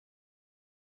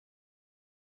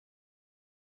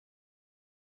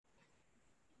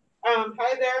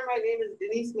Hi there, my name is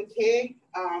Denise McKay.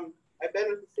 I've been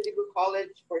with the City Blue College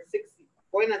for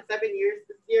going on 7 years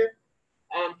this year,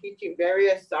 teaching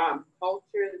various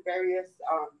cultures, various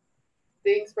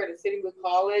things for the City Blue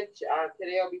College.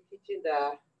 Today I'll be teaching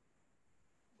the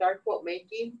star quilt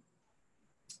making.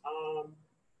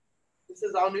 This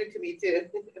is all new to me too,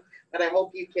 but I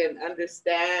hope you can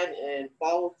understand and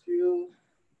follow through,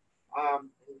 and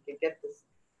can get this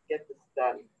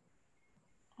done.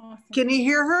 Awesome. Can you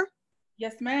hear her?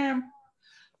 Yes, ma'am.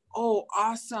 Oh,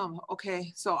 awesome.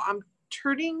 Okay, so I'm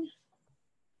turning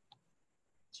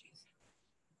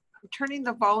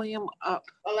the volume up.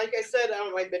 Well, like I said,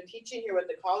 I've been teaching here with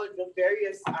the college with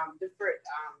various different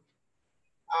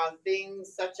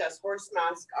things such as horse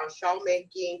mask, shawl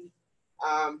making,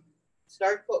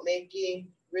 star quilt making,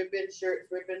 ribbon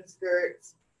shirts, ribbon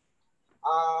skirts,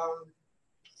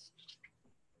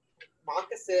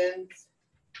 moccasins,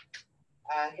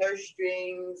 hair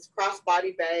strings,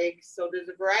 crossbody bags. So there's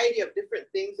a variety of different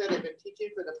things that I've been teaching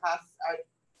for the past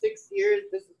 6 years.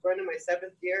 This is going to my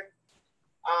 7th year.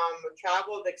 I've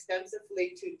traveled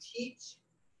extensively to teach,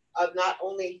 not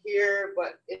only here,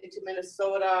 but into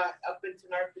Minnesota, up into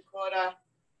North Dakota,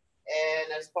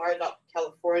 and as far as up to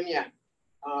California,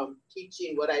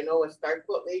 teaching what I know is star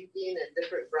quilt making and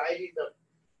different varieties of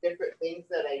different things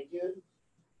that I do.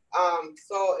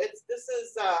 So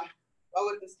well,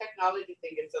 with this technology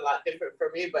thing, it's a lot different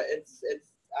for me, but it's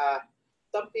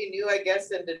something new, I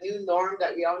guess, and the new norm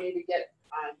that we all need to get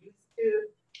used to.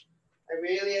 I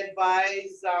really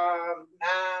advise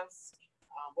masks.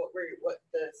 What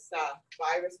this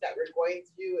virus that we're going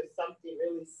through is something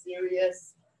really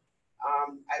serious.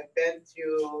 I've been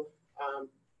through.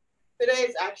 Today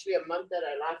is actually a month that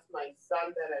I lost my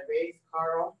son that I raised,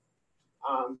 Carl.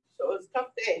 So it was a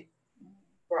tough day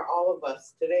for all of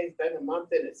us. Today's been a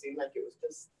month, and it seemed like it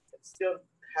still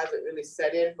hasn't really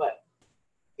set in, but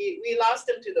we lost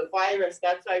him to the virus.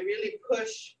 That's why I really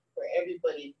push for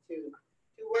everybody to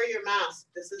wear your mask.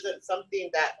 This isn't something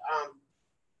that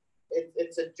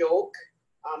it's a joke.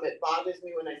 It bothers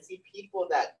me when I see people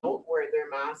that don't wear their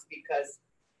mask because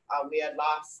we had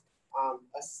lost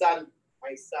a son,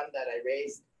 my son that I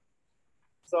raised.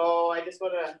 So I just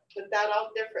want to put that out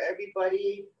there for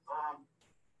everybody.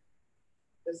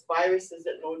 This virus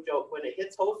isn't no joke. When it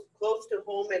hits close to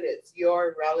home and it's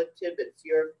your relative, it's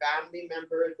your family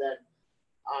member,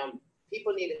 then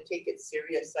people need to take it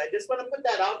serious. So I just want to put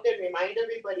that out there and remind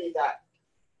everybody that,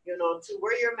 to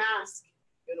wear your mask,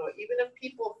 even if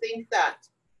people think that,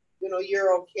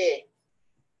 you're okay,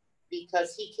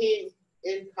 because he came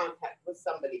in contact with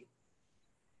somebody.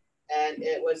 And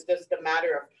it was just a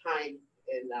matter of time.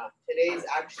 And today's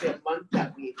actually a month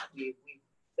that we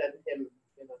send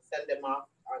him off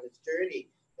on his journey.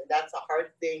 And that's a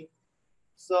hard thing.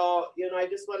 So, I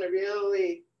just want to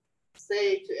really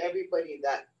say to everybody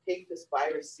that take this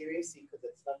virus seriously, because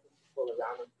it's nothing to fool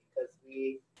around with, because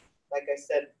like I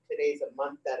said, today's a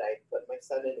month that I put my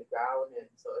son in the ground. And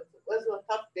so it was a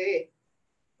tough day.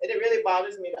 And it really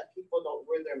bothers me that people don't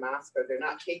wear their mask, or they're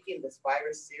not taking this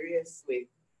virus seriously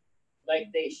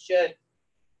like they should.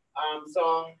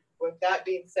 So with that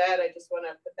being said, I just want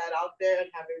to put that out there and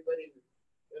have everybody,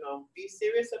 be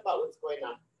serious about what's going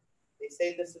on. They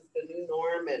say this is the new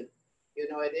norm, and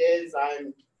it is. I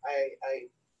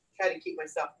try to keep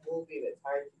myself moving. It's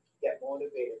hard to get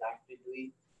motivated after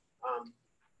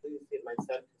losing my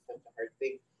son to such a hard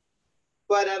thing.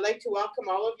 But I'd like to welcome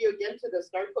all of you again to the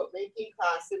star quilt making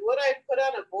class. And what I put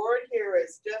on a board here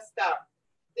is just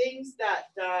things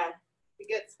that to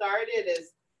get started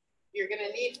is you're going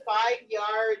to need 5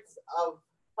 yards of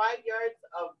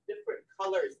different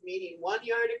colors, meaning 1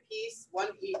 yard a piece,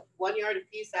 one yard a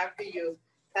piece after you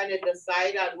kind of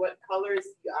decide on what color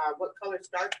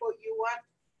star quilt you want.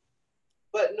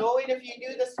 But knowing if you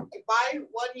do this, buy 1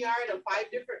 yard of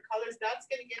 5 different colors, that's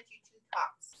going to get you 2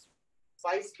 tops.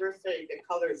 Vice versa, the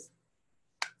colors.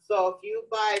 So if you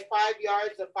buy 5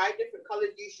 yards of 5 different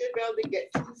colors, you should be able to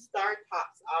get 2 star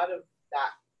tops out of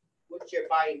that, what you're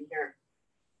buying here.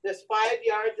 This 5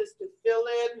 yards is to fill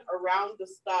in around the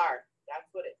star.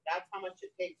 That's how much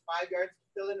it takes. 5 yards to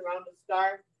fill in around the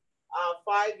star.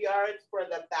 5 yards for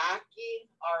the backing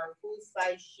or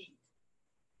full-size sheet.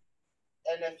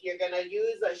 And if you're gonna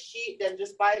use a sheet, then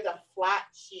just buy the flat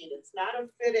sheet. It's not a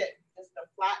fitted, just a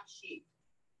flat sheet.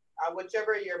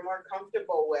 Whichever you're more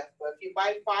comfortable with. But if you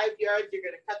buy 5 yards, you're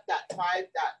gonna cut that 5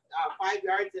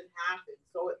 yards in half and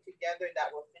sew it together.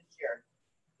 That will fit your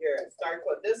star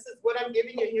quilt. This is what I'm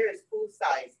giving you here is full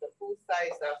size, the full size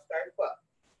star quilt.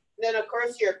 And then of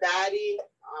course your batting,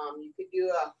 you could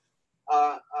do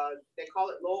they call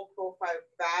it low profile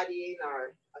batting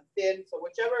or a thin. So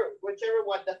whichever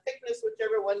one, the thickness,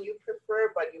 whichever one you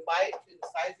prefer, but you buy it to the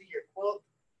size of your quilt.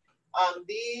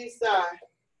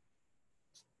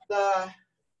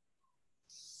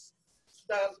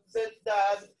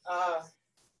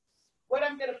 What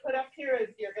I'm gonna put up here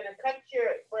is you're gonna cut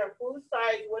for a full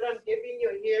size, what I'm giving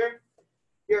you here,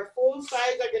 your full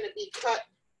size are gonna be cut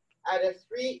at a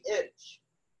 3-inch.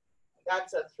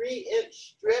 That's a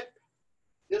 3-inch strip.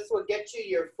 This will get you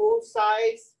your full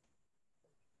size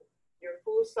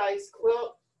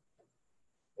quilt.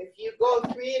 If you go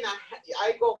 3.5,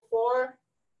 I go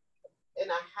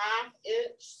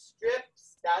 4.5-inch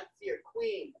strips, that's your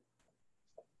queen.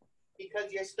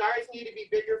 Because your stars need to be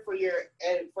bigger for your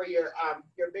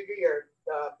bigger your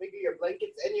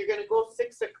blankets, and you're gonna go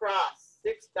 6 across,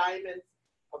 6 diamonds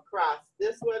across.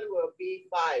 This one will be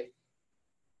 5.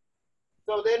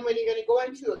 So then when you're gonna go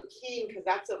into a king, because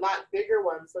that's a lot bigger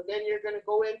one, so then you're gonna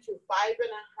go into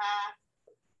 5.5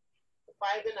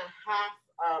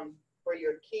 for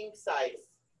your king size.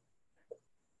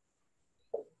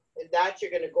 And that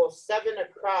you're gonna go 7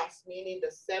 across, meaning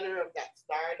the center of that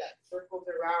star that circles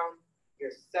around,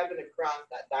 you're 7 across,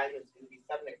 that diamond's gonna be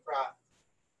 7 across.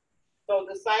 So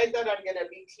the size that I'm gonna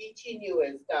be teaching you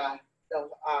is the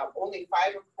only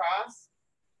 5 across.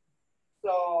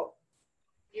 So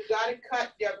you gotta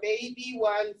cut your baby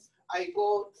ones. I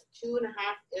go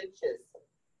 2.5 inches.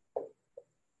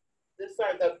 These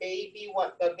are the baby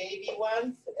ones,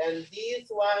 and these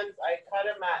ones I cut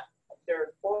them at,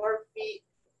 they're 4 feet,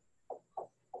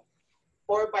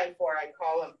 4 by 4 I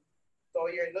call them. So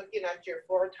you're looking at your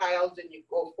 4 tiles, and you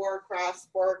go 4 across,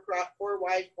 4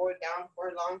 wide, 4 down,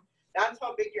 4 long. That's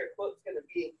how big your quilt's gonna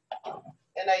be.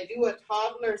 And I do a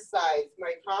toddler size.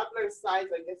 My toddler size,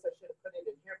 I guess I should have put it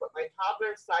in here, but my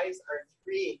toddler size are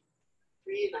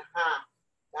 3.5.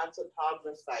 That's a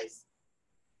toddler size.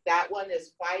 That one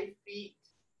is 5 feet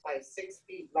by 6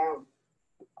 feet long.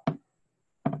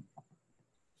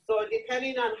 So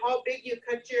depending on how big you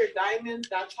cut your diamonds,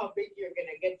 that's how big you're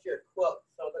gonna get your quilt.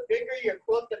 So the bigger your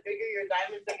quilt, the bigger your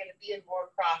diamonds are gonna be, and more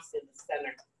across in the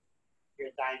center,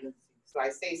 your diamonds. So I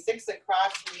say 6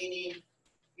 across, meaning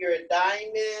your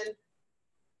diamond,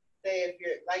 say if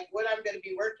you're, like what I'm gonna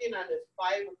be working on is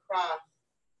 5 across.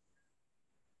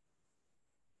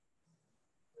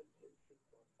 1, 2, 3,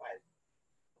 4, 5.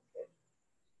 Okay.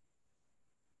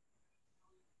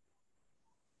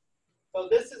 So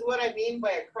this is what I mean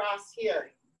by across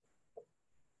here.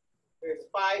 There's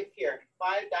 5 here,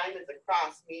 5 diamonds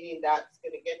across, meaning that's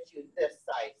gonna get you this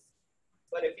size.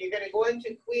 But if you're gonna go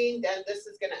into queen, then this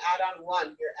is gonna add on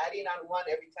 1. You're adding on 1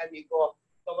 every time you go.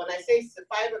 So when I say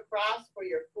 5 across for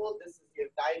your full, this is your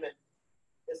diamond.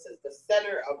 This is the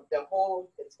center of the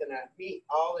whole. It's gonna meet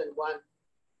all in 1.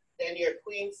 Then your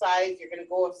queen size, you're gonna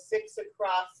go 6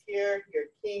 across here. Your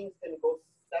king's gonna go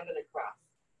 7 across.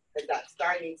 Because that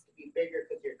star needs to be bigger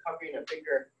because you're covering a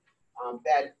bigger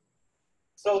bed.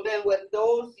 So then with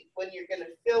those, when you're gonna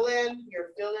fill in,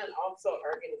 your fill in also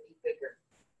are gonna be bigger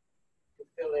to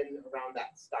fill in around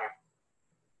that star.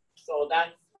 So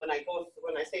that's when I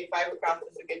say 5 across,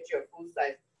 this will get you a full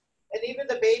size. And even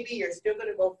the baby, you're still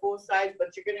gonna go full size,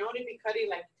 but you're gonna only be cutting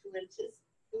like 2 inches,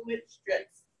 2-inch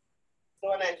strips. So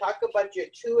when I talk about your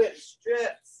 2-inch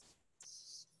strips,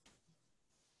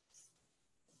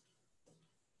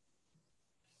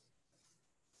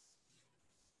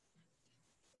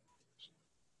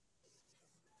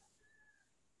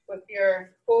 with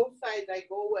your full size, I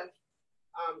go with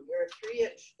your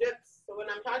 3-inch strips. So when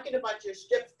I'm talking about your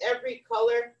strips, every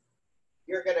color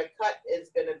you're gonna cut is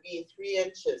gonna be 3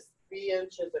 inches, 3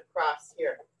 inches across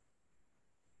here.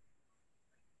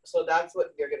 So that's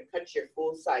what you're gonna cut your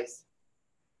full size.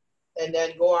 And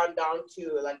then go on down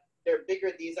to, like, they're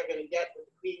bigger, these are gonna get with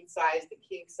the queen size, the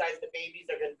king size, the babies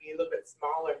are gonna be a little bit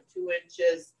smaller, 2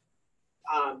 inches,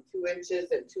 2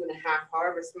 inches and 2.5,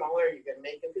 however smaller you're gonna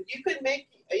make them. Because you could make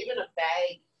even a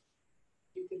bag,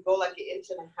 you could go like 1.5 inch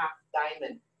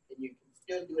diamond, and you can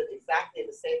still do it exactly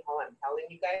the same how I'm telling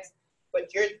you guys.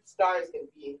 But your star is gonna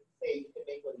be, say you can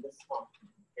make one this small.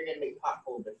 You're gonna make pot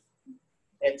holders.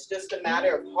 It's just a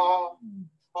matter of how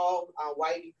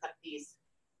wide you cut these.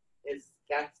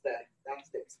 That's the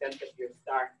extent of your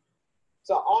star.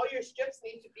 So all your strips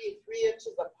need to be 3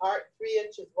 inches apart, 3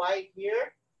 inches wide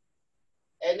here.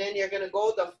 And then you're gonna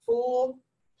go the full,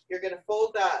 you're gonna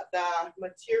fold the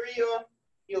material.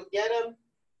 You'll get them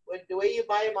with the way you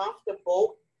buy them off the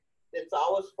boat. It's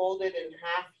always folded in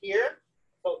half here.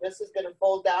 So this is gonna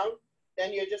fold down.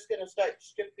 Then you're just gonna start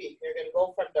stripping. You're gonna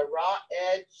go from the raw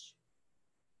edge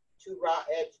to raw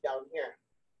edge down here.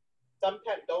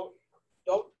 Sometimes don't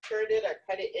turn it or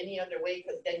cut it any other way,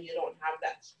 because then you don't have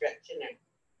that stretch in there.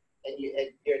 and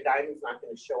your diamond's not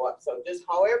going to show up. So just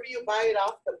however you buy it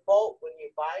off the boat, when you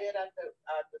buy it at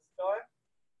the store,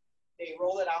 they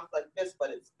roll it off like this, but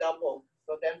it's double.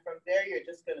 So then from there, you're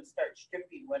just going to start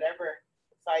stripping whatever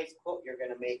size quilt you're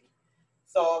going to make.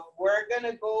 So we're going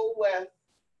to go with,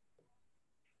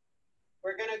 so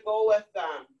we're going to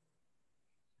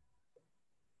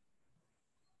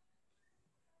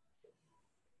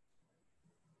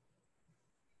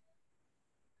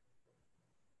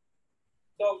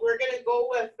go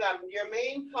with your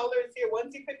main colors here.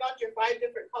 Once you pick out your 5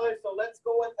 different colors, so let's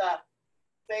go with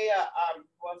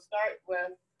we'll start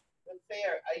with, let's say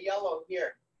a yellow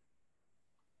here.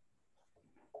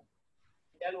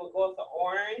 Then we'll go with the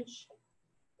orange,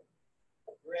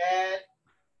 red.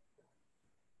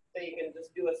 So you can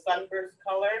just do a sunburst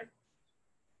color.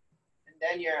 And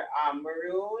then your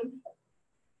maroon.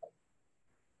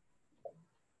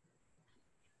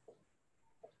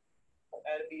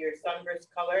 That'll be your sunburst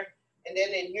color. And then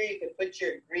in here you can put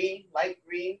your green, light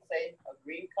green, say a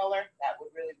green color. That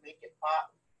would really make it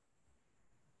pop.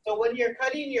 So when you're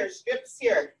cutting your strips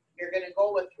here, you're going to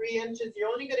go with 3 inches. You're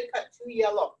only going to cut 2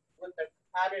 yellow. With the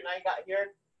pattern I got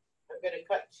here, I'm going to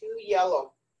cut 2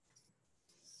 yellow.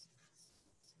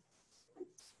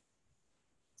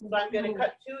 So I'm going to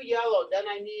cut 2 yellow. Then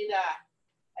I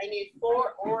need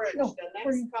 4 orange. The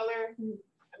next color,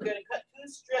 I'm going to cut 2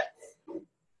 strips.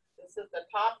 This is the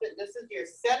top, and this is your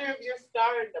center of your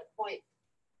star and the point.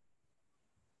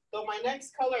 So my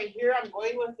next color here I'm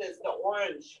going with is the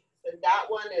orange. And that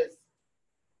one is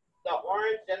the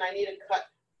orange. Then I need to cut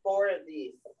 4 of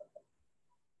these.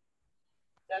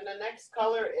 Then the next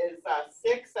color is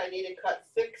 6. I need to cut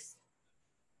 6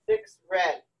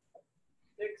 red.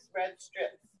 6 red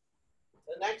strips.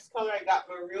 The next color I got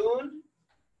maroon.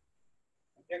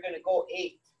 You're going to go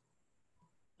 8.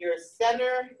 Your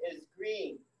center is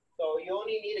green. So you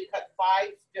only need to cut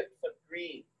 5 strips of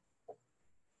green.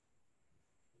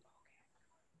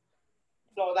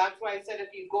 So that's why I said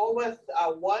if you go with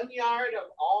 1 yard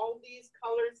of all these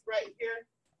colors right here,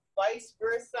 vice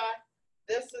versa,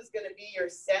 this is going to be your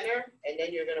center, and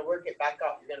then you're going to work it back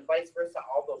up. You're going to vice versa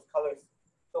all those colors.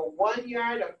 So 1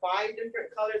 yard of 5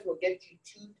 different colors will get you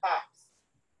 2 tops.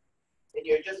 And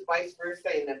you're just vice versa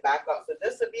and then back up. So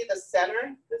this would be the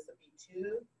center. This would be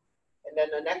 2. And then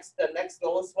the next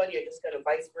lowest one, you're just going to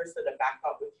vice versa to back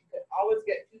up, which you could always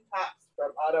get 2 tops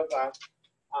from out of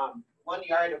 1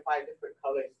 yard of 5 different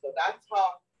colors. So that's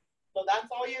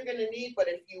all you're going to need. But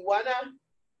if you want to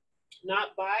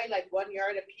not buy like 1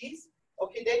 yard a piece,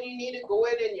 okay, then you need to go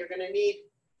in and you're going to need,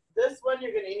 this one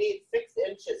you're going to need 6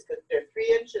 inches because they're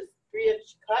 3 inch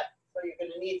cut. So you're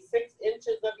going to need 6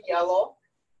 inches of yellow.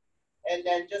 And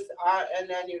then and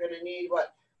then you're going to need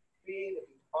what? 3,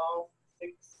 12,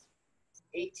 6,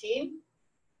 18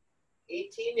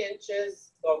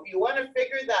 inches. So if you want to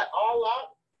figure that all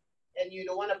out and you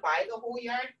don't want to buy the whole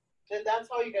yard, then that's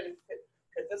how you're going to fit.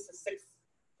 Because this is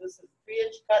 3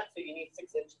 inch cut, so you need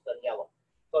 6 inches of yellow.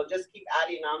 So just keep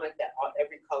adding on like that on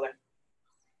every color.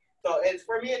 So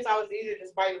for me, it's always easier to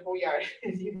just buy the whole yard.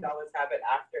 You can always have it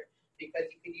after, because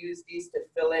you can use these to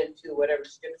fill into whatever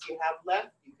strips you have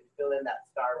left. You can fill in that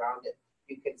star around it.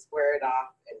 You can square it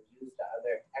off and use the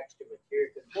other extra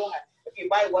material. Because if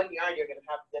you buy 1 yard, you're going to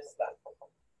have this stuff.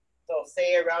 So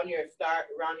say around your star,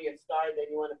 then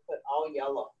you want to put all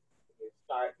yellow.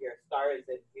 Your star is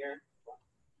in here.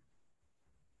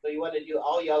 So you want to do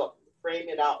all yellow. Frame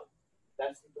it out.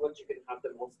 That's what you can have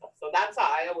the most of. So that's how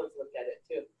I always look at it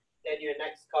too. Then your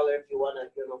next color, if you want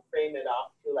to, frame it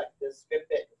off to like this, strip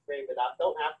it and frame it off.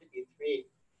 Don't have to be 3.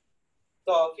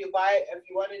 So if you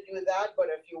want to do that, but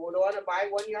if you don't want to buy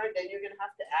 1 yard, then you're gonna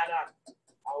have to add on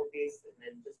all these and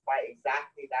then just buy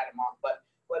exactly that amount. But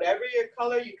whatever your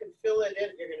color, you can fill it in.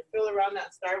 You're gonna fill around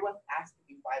that star with, has to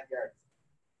be 5 yards.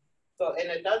 So, and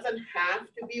it doesn't have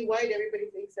to be white. Everybody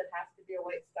thinks it has to be a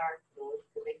white star. You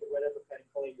can make it whatever kind of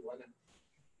color you want to.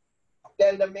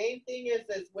 Then the main thing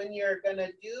is when you're gonna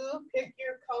pick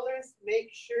your colors, make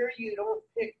sure you don't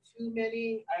pick too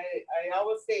many. I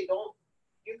always say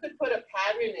you could put a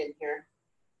pattern in here.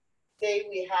 Say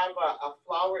we have a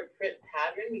flowered print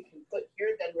pattern we can put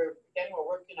here, then we're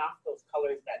working off those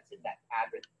colors that's in that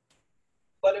pattern.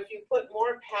 But if you put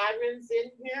more patterns in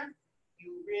here,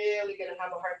 you're really gonna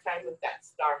have a hard time with that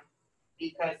star,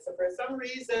 because for some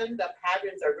reason the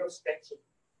patterns are real stretchy.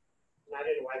 And I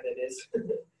don't know why that is.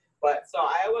 But so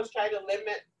I always try to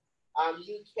limit.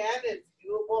 It's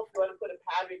doable if you want to put a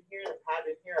pattern here, a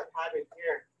pattern here, a pattern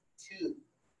here, 2.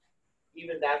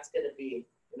 Even that's going to be,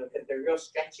 because they're real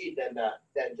stretchy than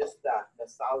just the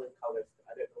solid colors.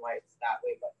 I don't know why it's that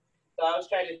way, but so I was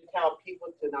trying to tell people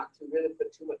not to really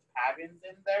put too much patterns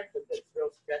in there because it's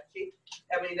real stretchy.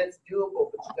 I mean, it's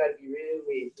doable, but you gotta be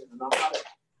really, know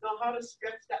how to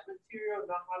stretch that material,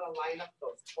 know how to line up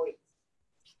those points.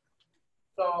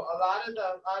 So a lot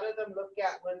of them look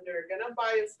at when they're gonna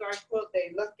buy a star quilt,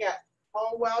 they look at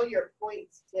how well your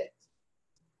points hit.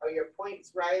 Are your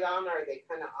points right on, or are they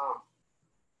kind of off?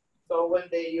 So when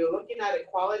you're looking at the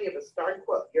quality of a star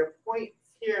quilt, your points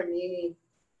here, meaning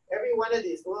every one of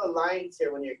these little lines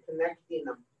here, when you're connecting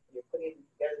them, you're putting them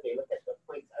together, they look at the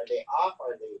points. Are they off,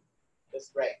 or are they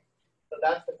just right? So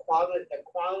that's the quality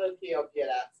of your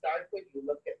star quilt. You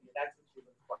look at, that's what you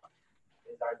look for.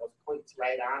 Are those points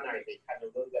right on, or are they kind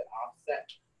of a little bit offset?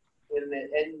 And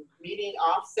meaning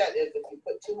offset is if you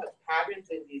put too much patterns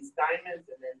in these diamonds,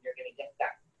 and then you're gonna get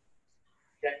that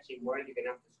stretching more. You're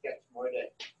gonna have to stretch more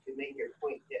to make your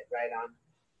point hit right on.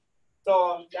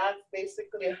 So that's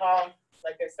basically how,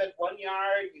 like I said, 1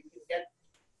 yard you can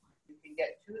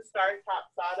get 2 star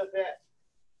tops out of it.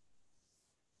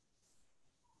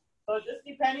 So just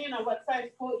depending on what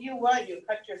size quilt you want, you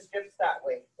cut your strips that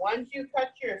way. Once you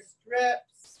cut your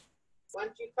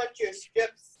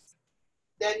strips,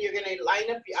 then you're gonna line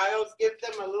up. I always give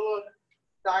them a little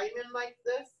diamond like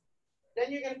this.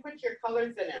 Then you're gonna put your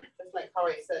colors in it, just like how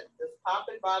I said. This top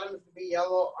and bottom is gonna be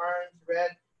yellow, orange,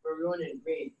 red, maroon, and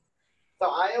green. So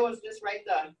I always just write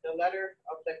the letter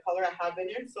of the color I have in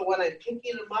here. So when I'm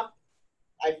picking them up,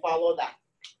 I follow that.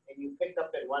 And you pick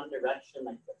up in one direction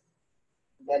like this.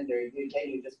 Then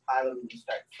you just pile them and you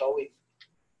start sewing.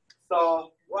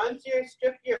 So once you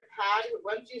strip your pad,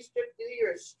 once you do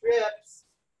your strips,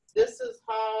 this is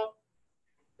how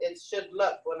it should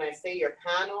look. When I say your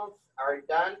panels are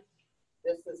done,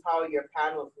 this is how your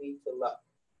panels need to look,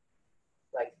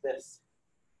 like this.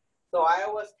 So I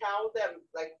always tell them,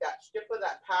 like that strip of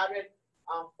that pattern,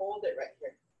 fold it right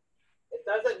here. It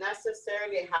doesn't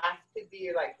necessarily have to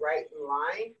be like right in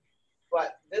line,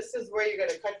 but this is where you're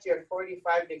gonna cut your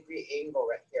 45-degree angle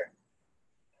right here.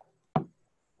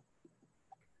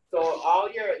 So all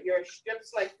your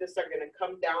strips like this are gonna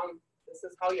come down. This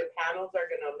is how your panels are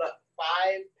gonna look,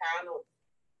 5 panels.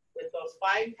 With those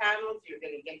 5 panels, you're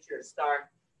gonna get your star.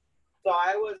 So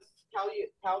I always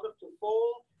tell them to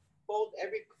fold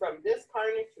from this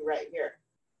corner to right here.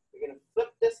 You're gonna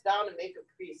flip this down and make a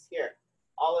crease here.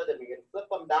 All of them, you're gonna flip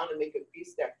them down and make a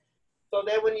crease there. So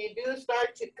then when you do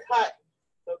start to cut,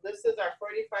 so this is our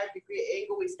 45-degree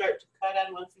angle we start to cut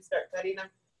on. Once we start cutting them,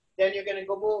 then you're gonna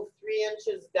go move 3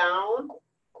 inches down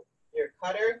your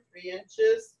cutter, 3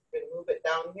 inches. You're gonna move it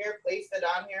down here, place it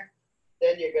on here.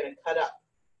 Then you're gonna cut up.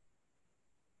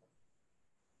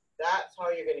 That's how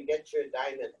you're gonna get your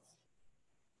diamonds,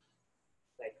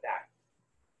 like that.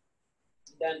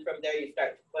 Then from there you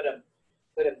start to put them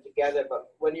together.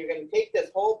 But when you're gonna take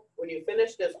this whole, when you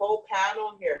finish this whole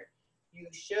panel here, you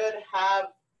should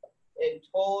have in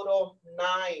total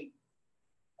 9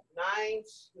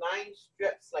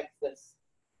 strips like this.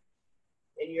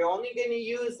 And you're only gonna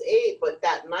use 8, but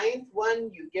that 9th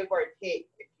one you give or take.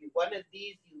 If one of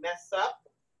these you mess up,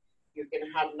 you're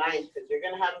gonna have 9, because you're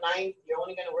gonna have 9. You're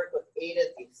only gonna work with 8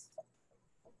 of these,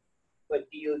 but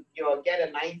you'll get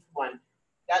a 9th one.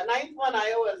 That 9th one,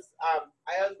 I always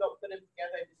don't put them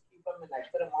together. I just keep them and I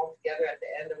put them all together at the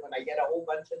end. And when I get a whole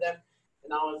bunch of them,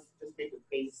 and I always just make a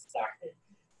base star,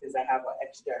 because I have an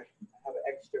extra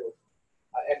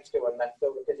one left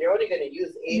over. Because you're only gonna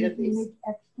use 8 of these.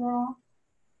 Extra.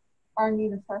 Or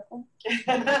need a circle?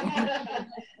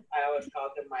 I always call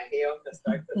them my hail to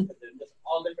start with, because they're just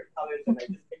all different colors, and I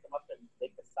just pick them up and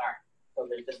make a star. So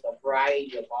there's just a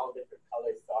variety of all different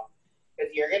colors. So,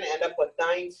 because you're gonna end up with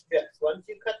 9 strips. Once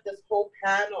you cut this whole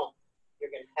panel, you're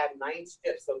gonna have 9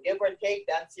 strips. So give or take,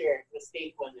 that's your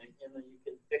mistake one, and then you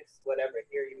can fix whatever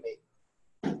here you make.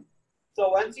 So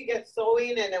once you get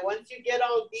sewing, and then once you get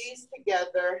all these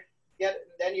together,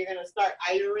 then you're gonna start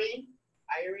ironing.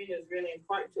 Ironing is really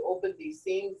important to open these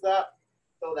seams up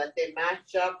so that they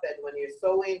match up, and when you're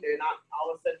sewing, they're not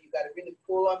all of a sudden, you got to really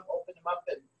pull them, open them up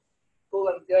and pull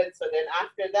them good. So then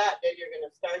after that, then you're going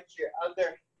to start your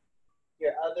other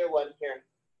one here.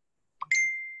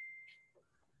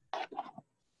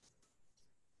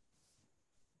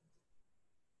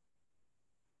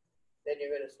 Then you're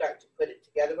going to start to put it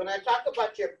together. When I talk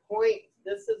about your points,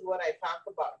 this is what I talk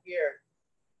about here.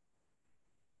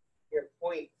 Your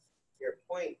points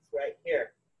right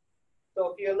here.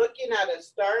 So if you're looking at a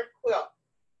star quilt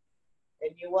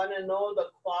and you want to know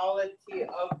the quality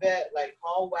of it, like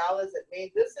how well is it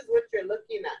made, this is what you're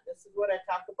looking at. This is what I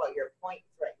talk about, your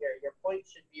points right here. Your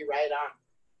points should be right on.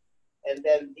 And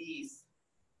then these,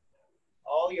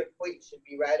 all your points should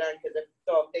be right on, because if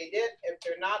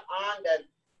they're not on, then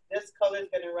this color is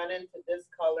going to run into this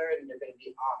color and they're going to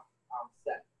be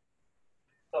offset.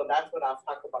 So So that's what I'll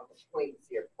talk about, the points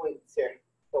here,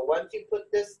 So once you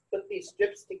put these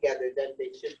strips together, then they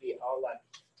should be all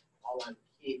on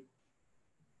key.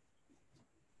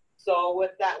 So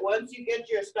with that, once you get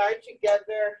your star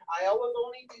together, I always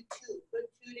only do two.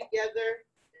 Put two together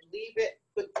and leave it,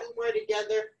 put two more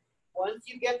together. Once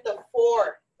you get the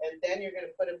four, and then you're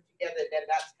gonna put them together, then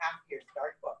that's half your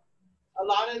start book. A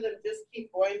lot of them just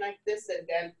keep going like this, and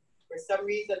then for some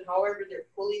reason, however they're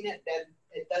pulling it, then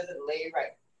it doesn't lay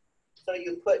right. So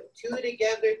you put two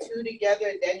together,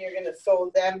 then you're gonna sew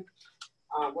them.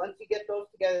 Once you get those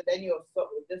together, then you'll sew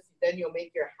this. Then you'll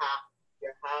make your half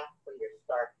for your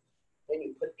star. Then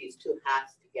you put these two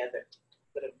halves together,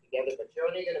 put them together. But you're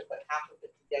only gonna put half of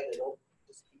it together. Don't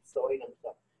just keep sewing them.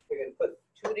 So you're gonna put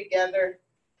two together,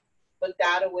 put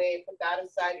that away, put that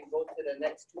aside, and go to the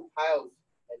next two piles.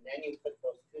 And then you put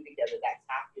those two together. That's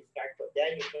half your start. But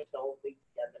then you put the whole thing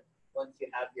together once you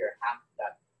have your half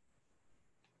done.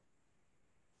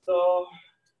 So,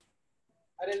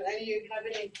 any of you have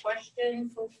any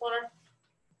questions so far?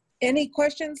 Any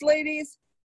questions, ladies?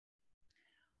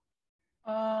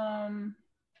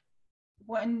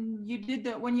 When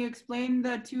you explained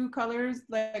the two colors,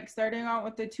 like starting out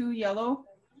with the two yellow,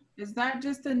 is that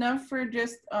just enough for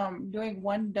just doing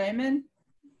one diamond?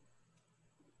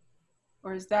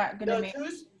 Or is that gonna make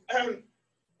the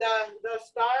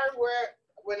star where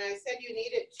when I said you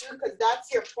needed two, because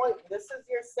that's your point. This is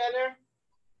your center.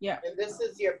 Yeah. And this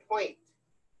is your point.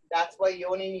 That's why you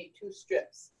only need two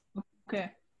strips.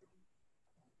 Okay.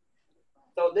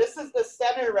 So this is the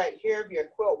center right here of your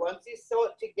quilt. Once you sew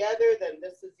it together, then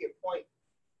this is your point.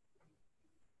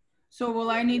 So will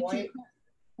I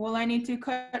need to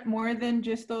cut more than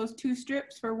just those two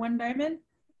strips for one diamond?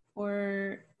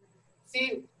 Or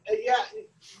see, yeah,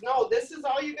 no, this is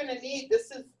all you're gonna need. This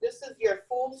is your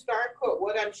full star quilt.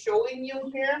 What I'm showing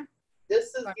you here,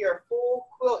 this is your full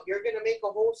quilt. You're gonna make a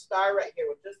whole star right here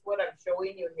with just what I'm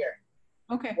showing you here.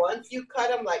 okay. Once you cut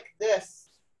them like this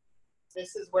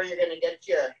is where you're gonna get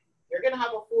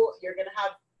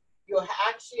you'll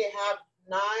actually have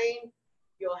nine,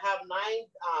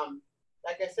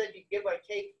 like I said, you give or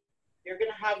take, you're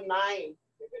gonna have nine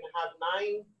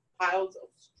piles of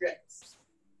strips.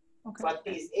 Okay. But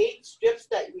these 8 strips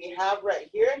that we have right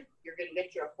here, you're gonna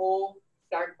get your whole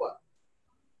start book.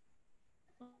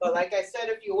 But like I said,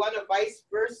 if you want to vice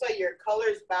versa, your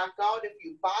colors back out. If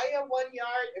you buy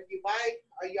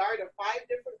a yard of 5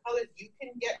 different colors, you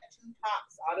can get 2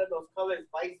 tops out of those colors,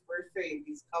 vice versa,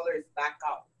 these colors back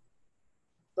out.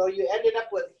 So you ended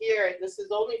up with here, this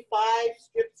is only 5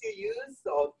 strips you use.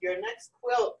 So your next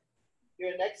quilt,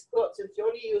 since you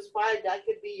only use 5, that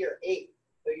could be your 8.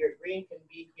 So your green can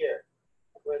be here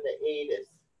where the 8 is.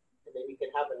 And then you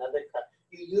can have another cut.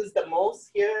 You use the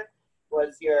most here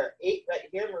was your 8 right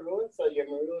here, maroon. So your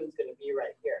maroon is going to be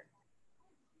right here.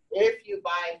 If you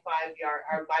buy 1 yard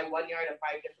of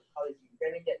 5 different colors, you're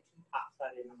going to get 2 tops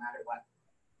on it no matter what.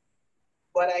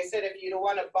 But I said, if you don't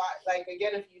want to buy, if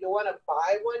you don't want to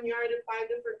buy 1 yard of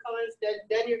 5 different colors,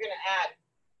 then you're going to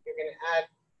add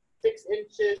 6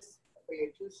 inches for your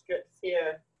 2 strips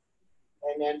here.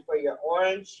 And then for your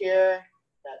orange here,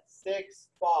 that's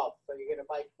 6, 12. So you're going to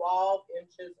buy 12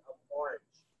 inches of orange.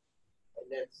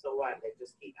 And then so on. They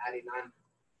just keep adding on.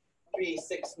 3,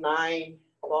 6, 9,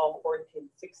 12, 14,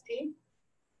 16.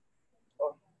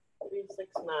 Oh, 3,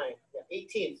 6, 9. Yeah,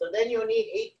 18. So then you'll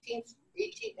need 18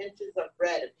 inches of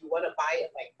red if you want to buy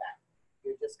it like that.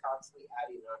 You're just constantly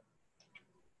adding on.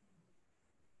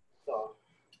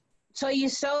 So you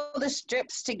sew the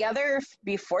strips together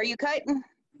before you cut?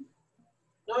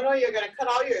 No, you're going to cut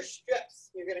all your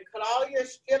strips. You're going to cut all your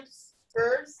strips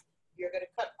first. You're going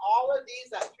to cut all of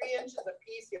these at 3 inches a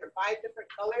piece, your 5 different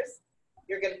colors.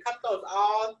 You're going to cut those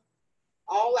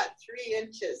all at 3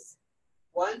 inches.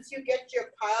 Once you get your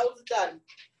piles done,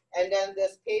 and then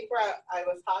this paper I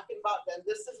was talking about, then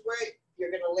this is where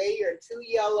you're going to lay your 2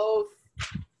 yellows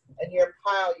and your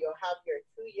pile. You'll have your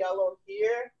 2 yellow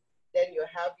here, then you'll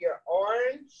have your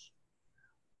orange,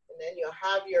 and then you'll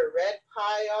have your red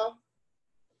pile,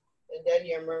 and then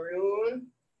your maroon,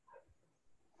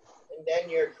 and then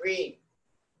your green.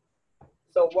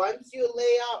 So once you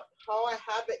lay out how I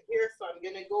have it here, so I'm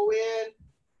going to go in,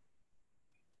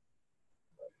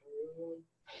 maroon,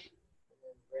 and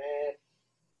then red,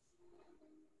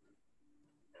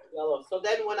 yellow. So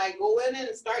then when I go in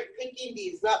and start picking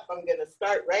these up, I'm going to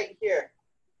start right here.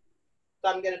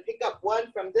 So I'm going to pick up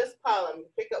one from this pile. I'm going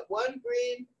to pick up one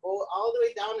green, go all the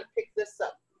way down and pick this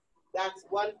up. That's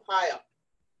one pile.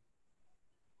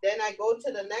 Then I go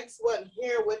to the next one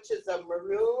here, which is a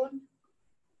maroon,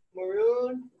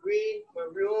 green,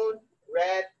 maroon,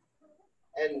 red,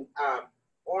 and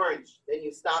orange. Then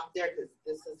you stop there because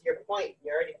this is your point.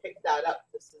 You already picked that up.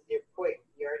 This is your point.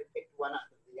 You already picked one up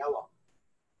with the yellow.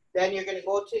 Then you're going to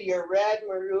go to your red,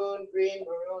 maroon, green,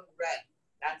 maroon, red.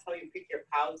 That's how you pick your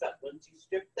piles up. Once you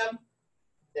strip them,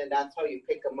 then that's how you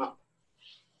pick them up.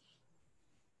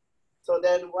 So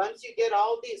then once you get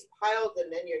all these piles,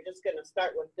 and then you're just going to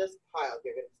start with this pile.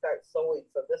 You're going to start sewing.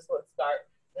 So this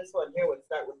one here would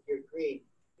start with your green.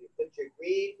 You put your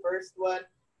green, first one,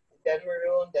 then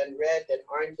maroon, then red, then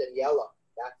orange, and yellow.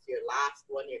 That's your last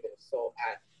one you're going to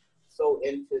sew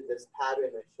into this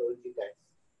pattern I showed you guys.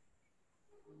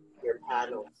 Your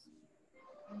panels.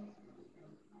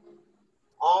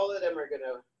 All of them are going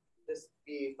to just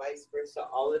be vice versa.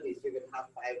 All of these, you're going to have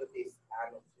 5 of these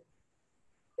panels.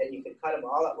 Then you can cut them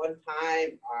all at one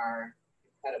time, or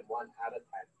you cut them one at a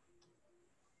time.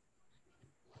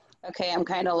 Okay, I'm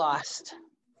kind of lost.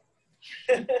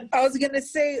 I was gonna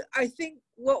say, I think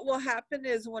what will happen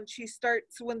is when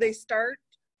they start,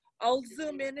 I'll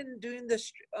zoom in and doing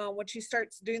this, when she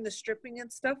starts doing the stripping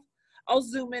and stuff, I'll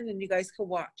zoom in and you guys can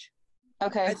watch.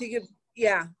 Okay. I think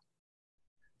yeah.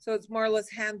 So it's more or less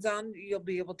hands-on, you'll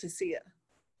be able to see it.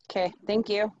 Okay, thank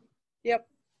you. Yep.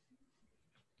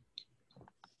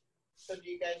 So do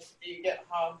you get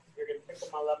how you're going to pick them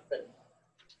all up? And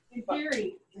In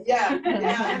theory. yeah.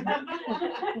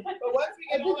 But once we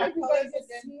get all our you colors,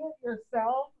 guys see it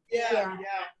yourself. yeah.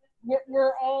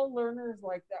 We're all learners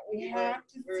like that. We have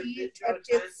to see it, touch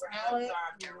it, smell it.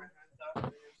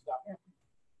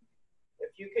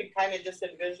 If you can kind of just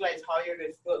visualize how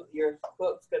your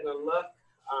quilt's going to look,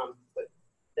 but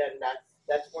then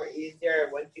that's more easier.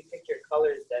 Once you pick your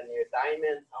colors, then your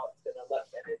diamonds, how it's going to look,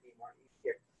 then it'd be more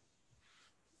easier.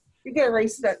 You can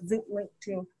erase that zinc link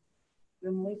too. The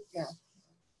link, yeah.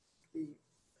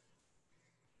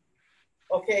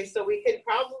 Okay, so we can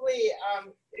probably,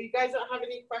 you guys don't have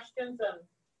any questions on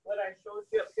what I showed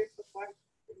you up here so far?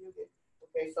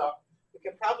 Okay, so we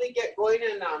can probably get going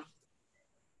and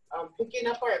picking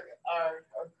up our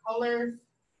colors.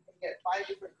 We can get 5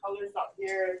 different colors out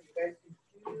here. You guys can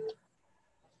choose.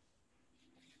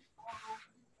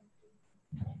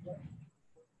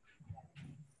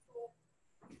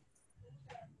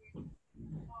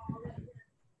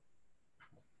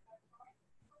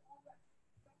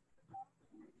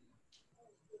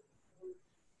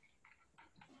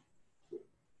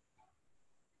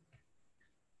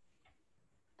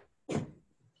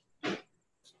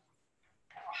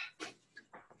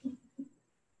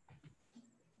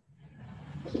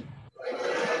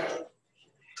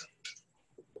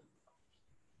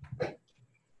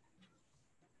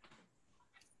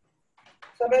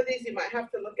 Some of these you might have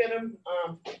to look at them,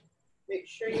 make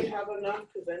sure you have enough,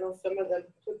 because I know some of them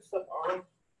took some on.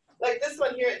 Like this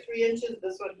one here at 3 inches,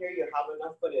 this one here you have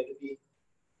enough, but it'll be,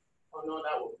 oh no,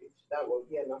 that will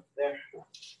be enough there.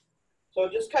 So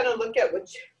just kind of look at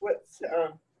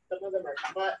some of them are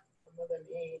cut, some of them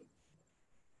ain't.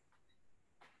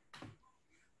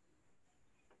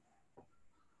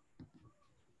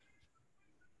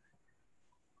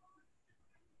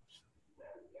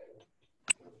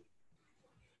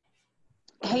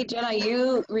 Hey, Jen, are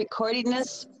you recording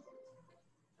this?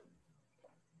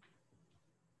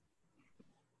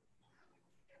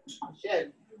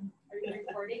 Jen, Are you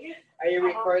recording it? are you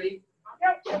recording?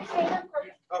 Yep, I'm still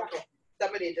recording. Okay.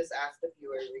 Somebody just asked if you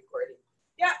were recording.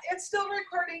 Yeah, it's still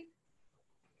recording.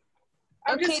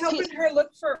 I'm Okay, just helping her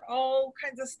look for all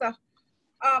kinds of stuff.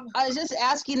 I was just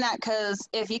asking that because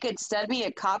if you could send me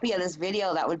a copy of this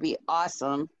video, that would be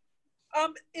awesome.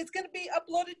 It's going to be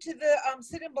uploaded to the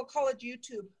Sitting Bull College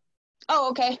YouTube. Oh,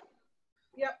 okay.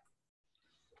 Yep.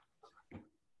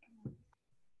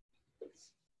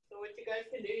 So what you guys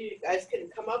can do, you guys can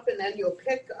come up and then you'll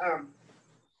pick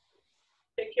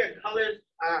your colors,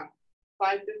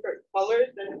 5 different colors,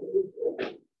 and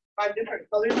 5 different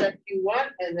colors that you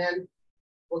want, and then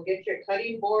we'll get your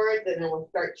cutting boards and then we'll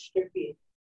start stripping.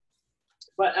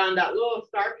 But on that little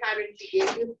star pattern she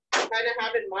gave you, kind of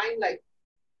have in mind like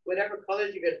whatever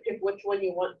colors you're gonna pick, which one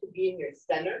you want to be in your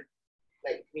center,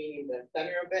 like meaning the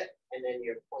center of it, and then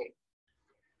your point.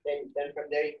 Then from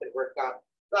there you can work out.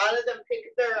 A lot of them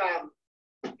pick their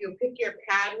you pick your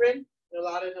pattern, and a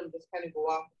lot of them just kind of go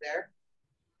off there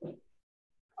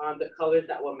on the colors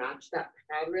that will match that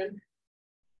pattern.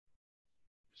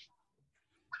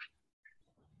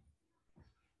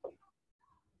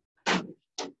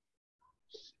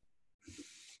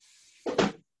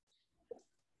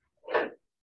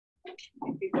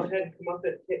 You can go ahead and come up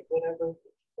and pick whatever.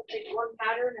 Pick one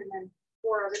pattern and then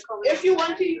 4 other colors. If you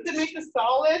want to, you can make a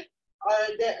solid, or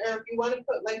if you want to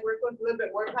put like work with a little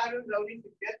bit more patterns, I only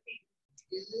suggest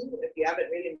you do if you haven't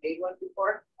really made one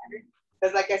before.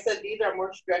 Because like I said, these are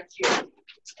more stretchier.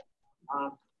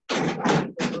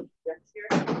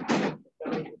 Stretchier.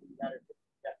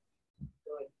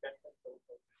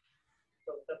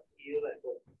 So it's up to you, like,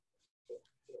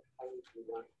 how you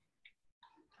want.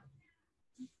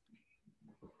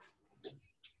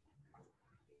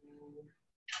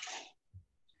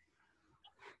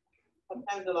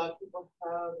 Sometimes a lot of people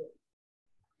have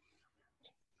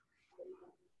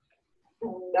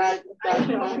that.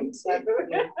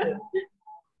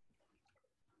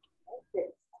 Okay.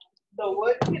 So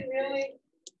what can really,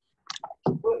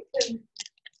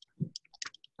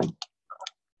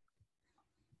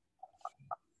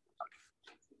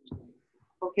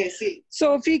 okay, see.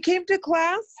 So if you came to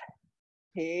class,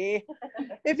 hey,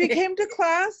 if you came to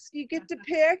class, you get to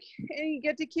pick and you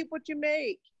get to keep what you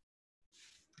make.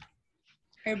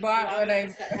 I bought what I.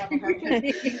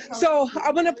 So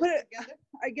I'm gonna put it,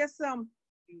 I guess,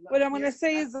 what I'm gonna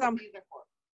say is,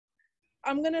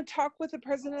 I'm gonna talk with the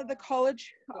president of the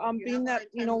college, being that,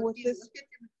 you know, with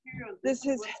this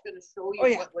is, gonna show you oh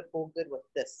yeah, what would go good with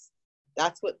this.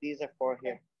 That's what these are for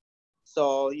here.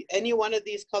 So any one of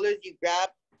these colors you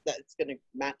grab, that's gonna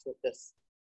match with this.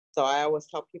 So I always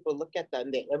tell people, look at that,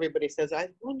 and everybody says,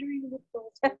 I'm wondering what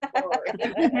those are for.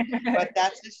 But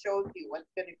that just shows you what's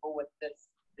gonna go with this.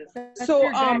 So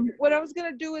what I was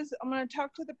gonna do is I'm gonna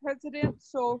talk to the president.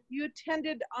 So if you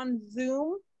attended on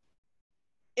Zoom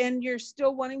and you're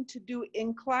still wanting to do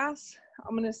in class,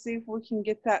 I'm gonna see if we can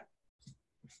get that.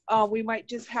 We might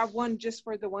just have one just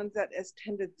for the ones that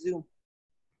attended Zoom.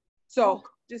 So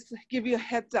just to give you a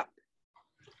heads up.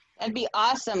 That'd be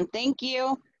awesome. Thank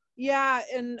you. Yeah,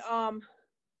 and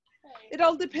it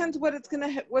all depends what it's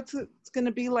gonna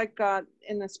be like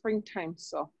in the springtime.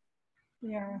 So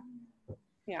Yeah.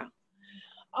 yeah.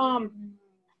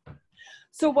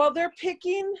 So while they're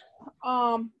picking,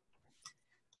 I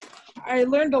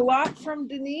learned a lot from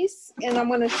Denise, and I'm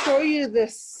going to show you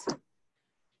this.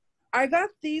 I got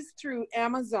these through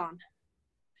Amazon.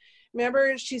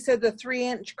 Remember, she said the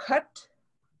 3-inch cut?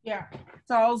 Yeah.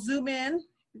 So I'll zoom in.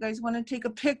 You guys want to take a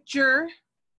picture?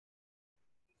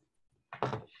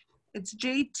 It's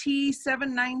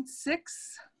JT796.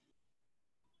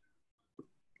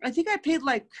 I think I paid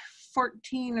like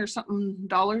 $14 or something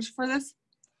for this.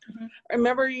 Mm-hmm.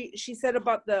 Remember she said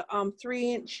about the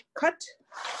 3-inch cut?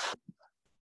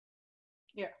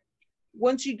 Yeah.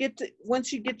 Once you get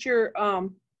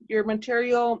your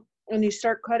material and you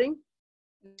start cutting,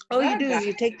 all you do is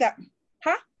you take that.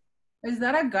 Huh? Is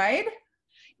that a guide?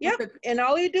 Yep. And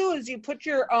all you do is you put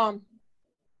your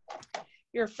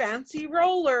fancy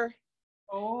roller,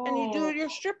 and you do your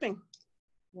stripping.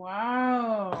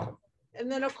 Wow.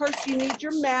 And then of course you need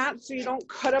your mat so you don't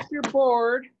cut up your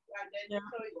board. Yeah.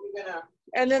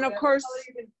 And then of course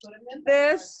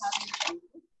this,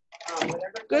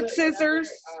 good scissors.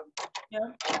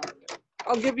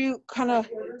 I'll give you kind of.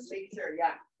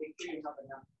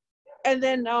 And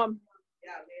then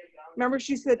remember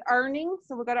she said ironing,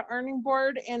 so we got an ironing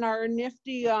board and our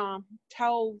nifty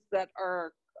towels that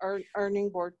are our ironing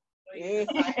board. This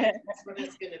one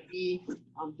is gonna be.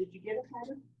 Did you get a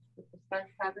pattern? With the start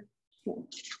pattern?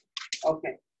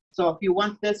 Okay. So if you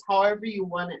want this, however you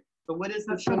want it. So what is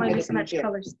this one? Mismatched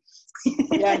colors.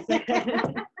 Yes.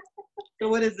 So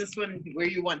what is this one? Where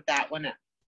you want that one at?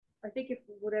 I think if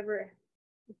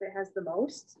it has the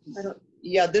most, I don't.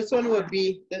 Yeah, this one would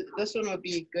be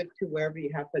good to wherever you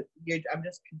have it. I'm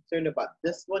just concerned about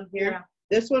this one here. Yeah.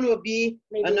 This one will be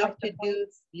maybe enough like to do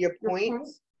your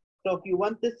points. So if you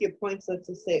want this, your points, let's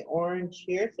just say orange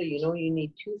here. So you know you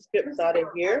need 2 strips out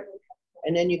of here,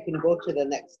 and then you can go to the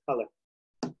next color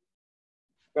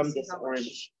from this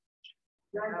orange.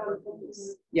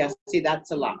 Yes, see, that's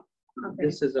a lot. Okay.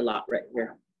 This is a lot right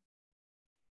here.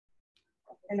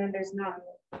 And then there's not.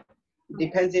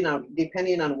 Depending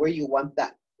on where you want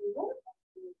that.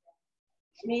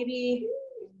 Maybe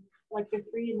like the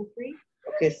 3 and the 3.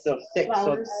 Okay, so 6.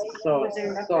 So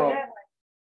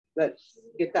let's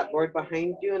get that board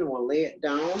behind you and we'll lay it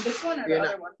down. This one or the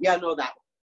other one? Yeah, no, that.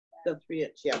 The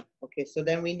 3-inch, yeah. Okay, so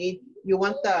then we need, you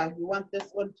want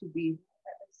this one to be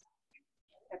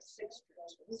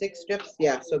 6 strips,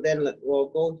 yeah. So then we'll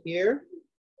go here.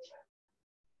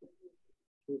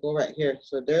 We'll go right here.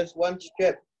 So there's 1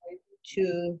 strip,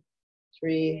 2,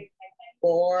 3,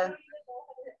 4,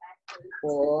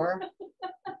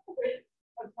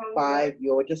 5.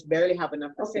 You'll just barely have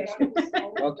enough for 6 strips.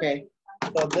 Okay.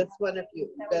 So this one,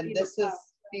 this is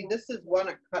one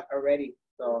cut already.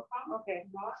 So okay.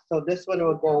 So this one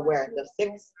will go where? The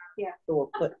 6? Yeah. So we'll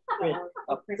put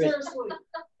print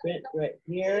right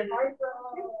here.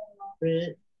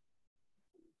 Print.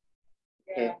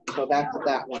 Okay, so that's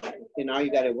that one. Okay, now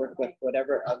you got to work with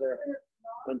whatever other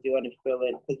ones you want to fill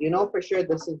in, because you know for sure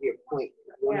this is your point.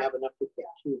 You won't have enough to get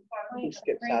two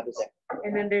strips out of there.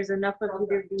 And then there's enough of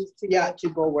either of these to Yeah, to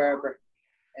go wherever.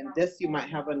 And this you might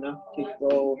have enough to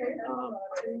go.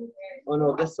 Oh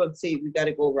no, this one. See, we got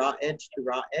to go raw edge to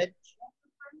raw edge.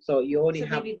 So you only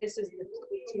have. maybe this is the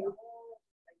two.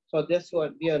 So this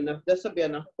would be enough. This will be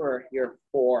enough for your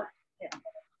 4. Yeah.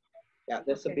 Yeah,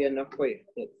 this will be enough for you.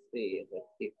 Let's see for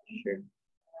sure.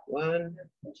 1,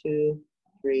 2,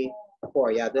 3,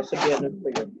 4. Yeah, this will be enough for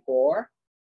your 4.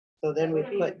 So then we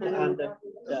put on the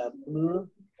blue.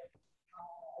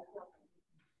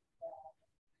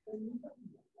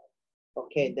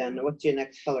 Okay, then what's your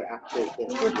next color after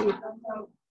this?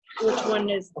 Which one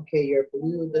is? Okay, your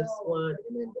blue, this one,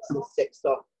 and then this is 6.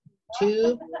 So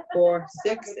 2, 4,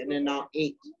 6, and then now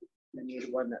 8. I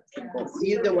need one that's simple.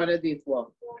 Either one of these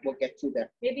will get you there.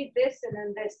 Maybe this and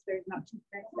then this. There's not two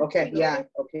things. Okay, yeah.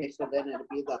 Okay, so then it'll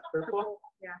be the purple.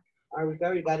 Yeah. We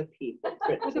already got a P.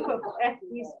 With the purple.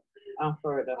 These.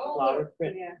 For the flower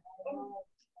print. Yeah.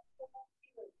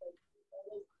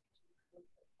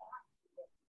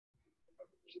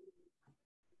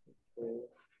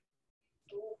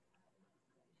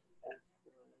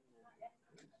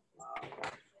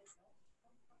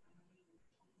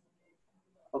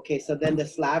 Okay, so then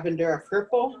this lavender or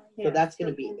purple, so that's going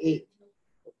to be 8.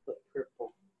 We'll put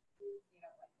purple.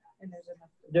 And there's enough.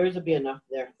 There's will be enough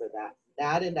there for that.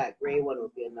 That and that gray one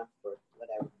will be enough for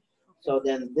whatever. So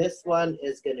then this one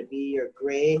is going to be your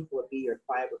gray, will be your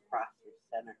 5 across your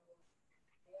center.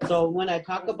 So when I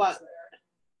talk about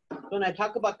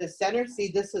the center, see,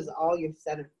 this is all your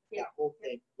center. Yeah, whole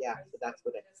thing. Yeah, so that's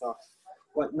what I saw.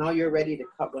 But now you're ready to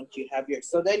cut once you have your.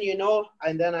 So then you know,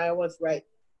 and then I was right.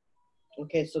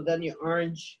 Okay, so then your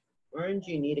orange,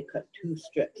 you need to cut 2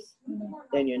 strips.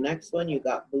 Then your next one, you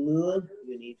got blue,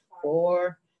 you need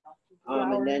 4.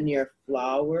 And then your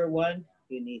flower one,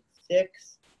 you need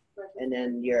 6. And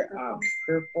then your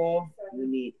purple, you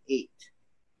need 8.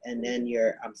 And then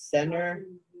your center,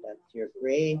 that's your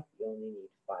gray, you only need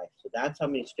 5. So that's how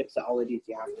many strips of all of these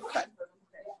you have to cut.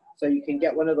 So you can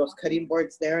get one of those cutting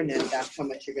boards there, and then that's how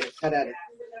much you're going to cut at it.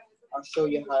 I'll show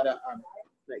you how to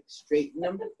like straighten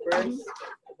them first.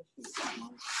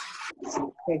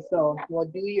 Okay, so we'll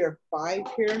do your 5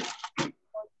 here.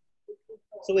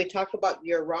 So we talked about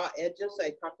your raw edges.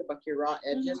 I talked about your raw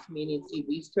edges, meaning see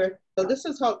these two. So this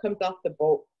is how it comes off the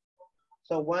boat.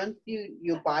 So once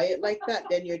you buy it like that,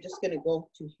 then you're just gonna go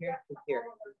to here to here.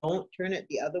 Don't turn it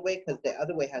the other way, because the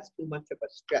other way has too much of a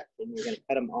stretch and you're gonna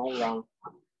cut them all wrong.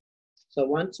 So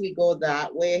once we go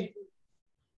that way,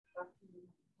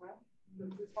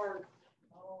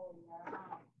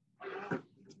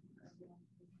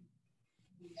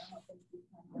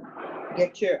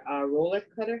 get your roller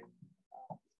cutter.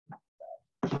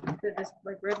 This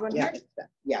like red one Yeah, here? it's that.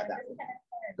 Yeah, that one.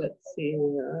 Let's see.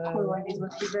 One of these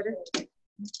must be better.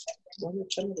 One of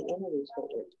these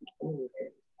don't work.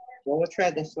 Well, we'll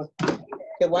try this one.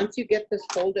 Okay, once you get this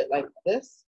folded like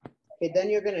this, okay, then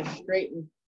you're gonna straighten.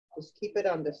 Just keep it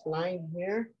on this line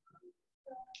here.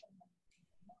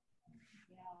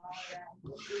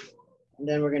 And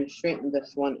then we're gonna straighten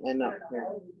this one end up here.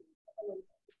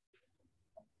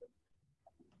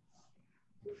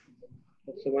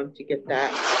 Okay, so once you get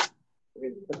that, we're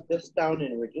gonna put this down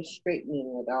and we're just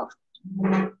straightening it out.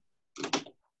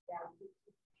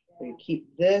 So you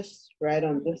keep this right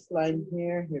on this line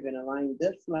here. You're gonna line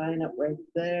this line up right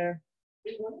there.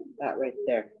 That right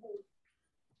there.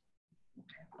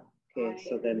 Okay,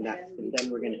 so then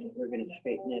we're gonna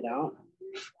straighten it out.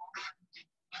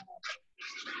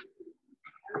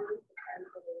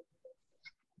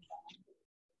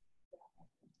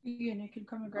 Ian, you can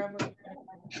come and grab it.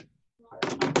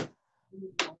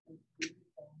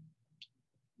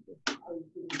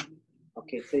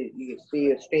 Okay, so you can see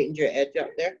you straightened your edge up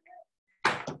there.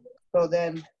 So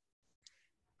then,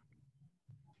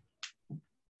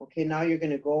 okay, now you're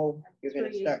gonna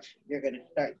start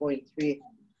going 3.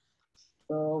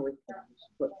 So we can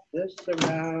put this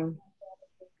around.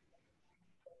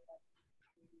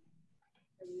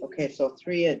 Okay, so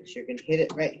 3 inch, you're gonna hit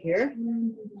it right here.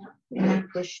 And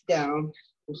push down,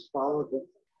 just follow this.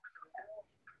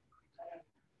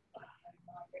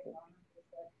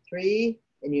 3,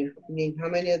 and you need how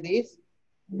many of these?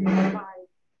 5.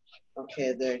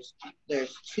 Okay, there's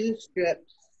 2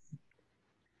 strips.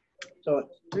 So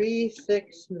it's 3,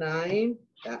 6, 9.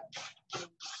 That's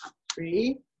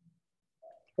 3.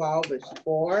 12 is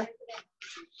 4.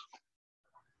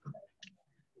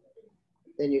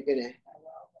 Then you're gonna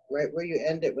right where you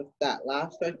end it with that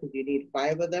last one, because you need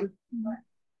 5 of them.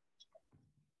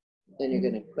 Then you're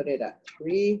gonna put it at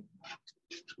 3.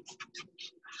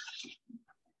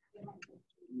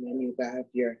 And then you have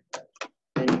your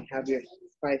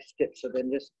 5 strips. So then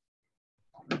just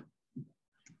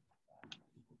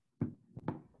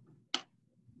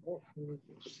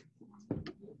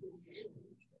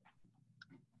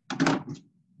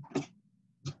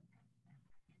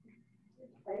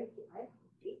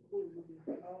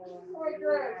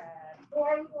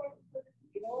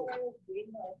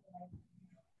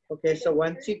okay, so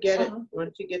once you get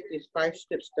these 5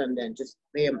 strips done, then just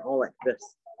lay them all like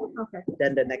this. Okay.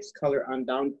 Then the next color on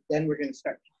down, then we're gonna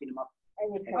start picking them up.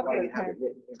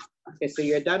 Okay, so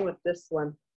you're done with this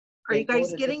one. Are you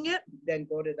guys getting it? Then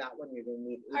go to that one. You're gonna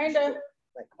need Kinda.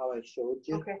 like how I showed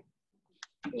you. Okay.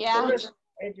 Yeah.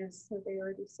 Edges, so they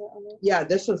already set on it. Yeah,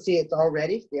 this one, see, it's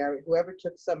already, whoever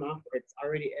took some off, it's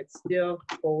still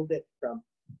folded from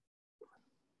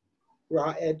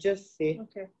raw edges, see?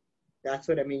 Okay. That's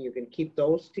what I mean. You can keep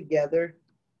those together,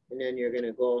 and then you're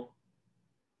gonna go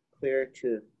clear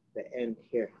to the end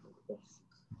here. Like this.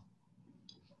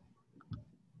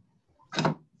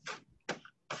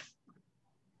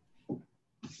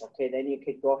 Okay, then you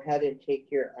could go ahead and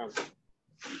take your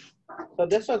so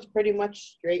this one's pretty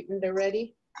much straightened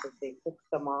already. They took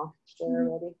some off there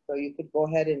already. So you could go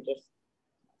ahead and just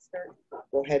start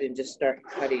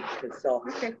cutting. So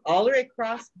all the way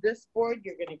across this board,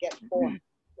 you're gonna get 4. Okay.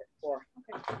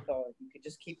 So you could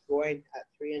just keep going at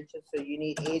 3 inches. So you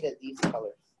need 8 of these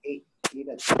colors. 8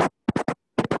 even. Okay,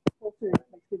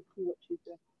 I could see what she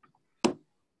said.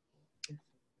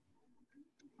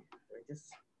 We're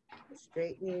just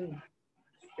straightening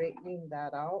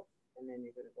that out, and then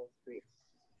you're gonna go 3.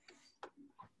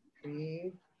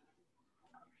 3,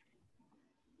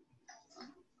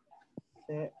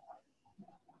 6,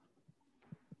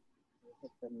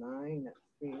 hit the 9 at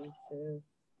 3 inches,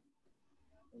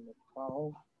 and the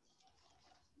 12.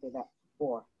 Okay, that's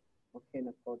 4. Okay,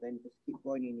 Nicole, then just keep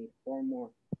going. You need 4 more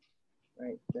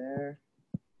right there.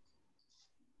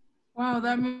 Wow,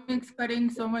 that makes cutting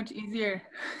so much easier.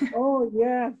 Oh,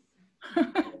 yes.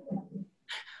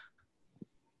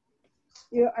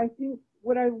 Yeah, I think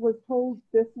what I was told,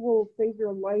 this will save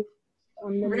your life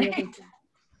on many other things.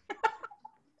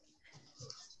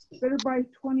 Better buy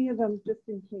 20 of them just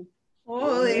in case.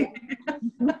 Holy.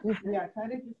 Yeah,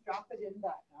 kind of just drop it in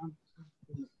that.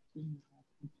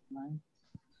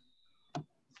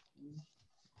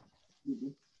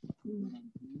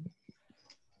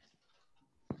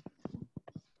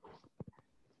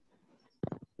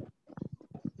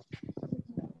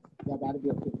 Yeah, that'll be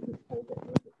okay to just hold it.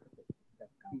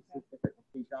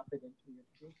 You drop it into your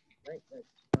tree, right?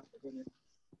 Drop it in it.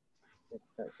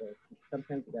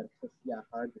 Sometimes you gotta push,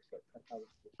 hard to cut out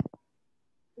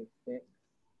the stick.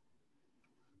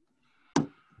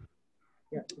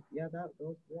 Yeah, that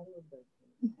was good.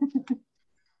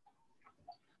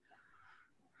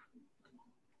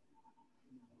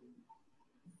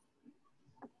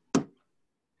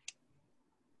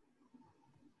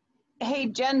 Hey,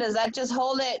 Jen, does that just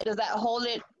hold it? Does that hold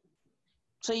it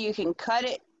so you can cut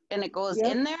it and it goes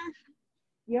in there?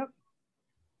 Yep.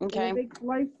 Okay. It makes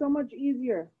life so much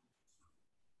easier.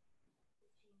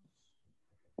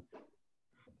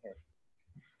 Okay.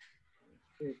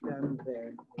 You're done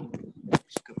there.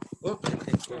 Oh, okay,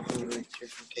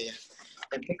 yeah.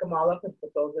 And pick them all up and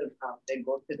put those in. Then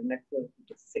go to the next one,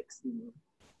 which is 6.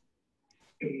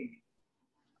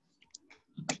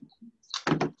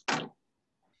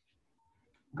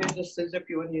 Here's a scissor if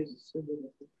you want to use a scissor.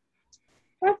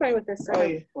 I'm fine with this. Oh,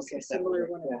 yeah. Okay, Similar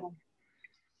one at home.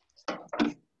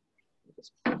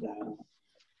 Just pull that out.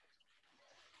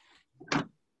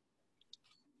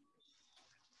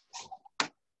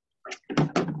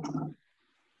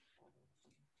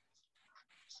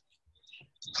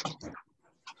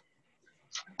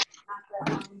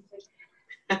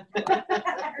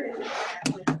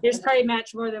 Yours probably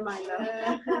match more than mine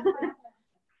though.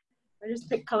 I just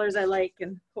pick colors I like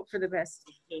and hope for the best.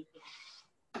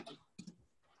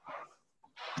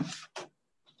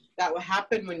 That will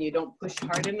happen when you don't push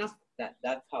hard enough.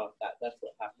 That's what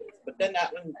happens. But then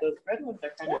that one, those red ones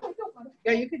are kind of.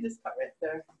 Yeah, you could just cut right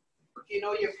there. If you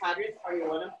know your patterns, how you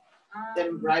want them,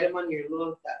 then write them on your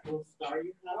that little star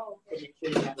you have. So make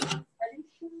sure you have them.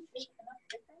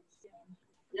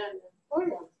 Yeah. Oh,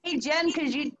 yeah. Hey, Jen,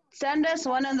 could you send us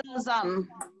one of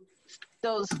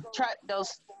those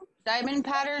diamond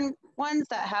pattern ones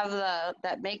that have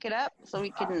that make it up so we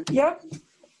can? Yep.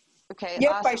 Okay.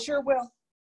 Yep, Awesome. I sure will.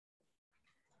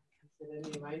 So then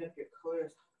you line up your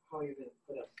colors, how you're going to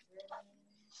put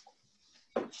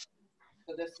them.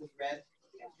 So this is red.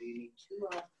 Okay, so you need 2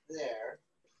 off there.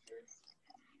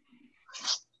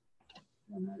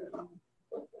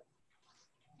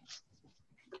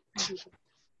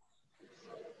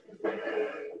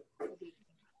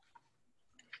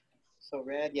 So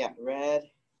red, yeah, red.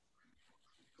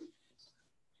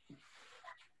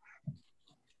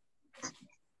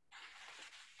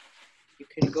 You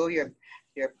can go your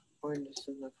point. This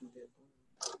is not gonna be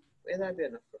enough. Where that be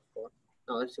enough for 4?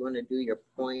 No, unless you want to do your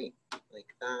point like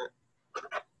that.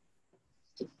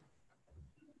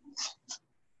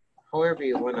 However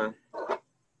you wanna,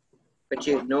 but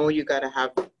you know you gotta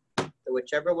have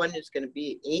whichever one is gonna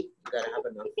be 8. You gotta have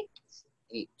enough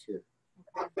 8 too,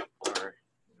 or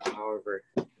however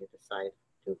you decide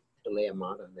to lay them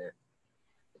out on there,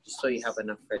 just so you have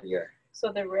enough for your.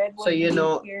 So the red one. So you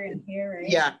know here and here, right?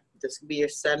 Yeah, this could be your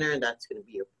center, and that's gonna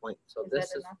be your point. So Is this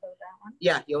that is enough of that one?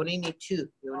 yeah. You only need 2.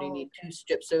 You only need okay. 2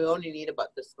 strips. So you only need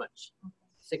about this much.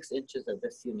 6 inches of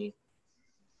this you need.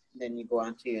 Then you go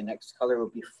on to your next color will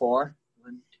be 4.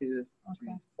 1, 2,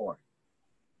 3, 4.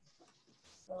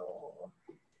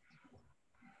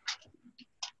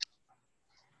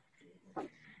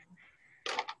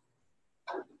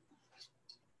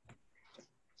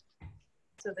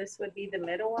 So this would be the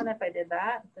middle one if I did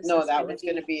that? No, that one's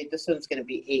gonna be, this one's gonna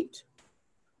be 8.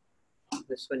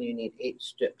 This one you need 8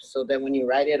 strips. So then when you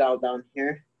write it all down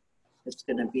here, it's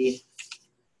gonna be,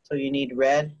 so you need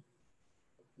red.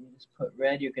 You just put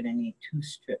red, you're gonna need 2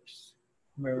 strips.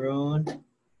 Maroon,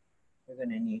 you're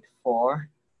gonna need 4.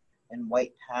 And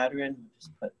white pattern, we'll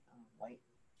just put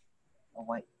a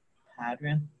white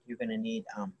pattern, you're gonna need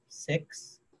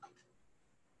 6.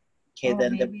 Okay,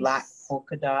 then the black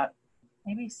polka dot.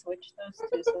 Maybe switch those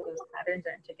two so those patterns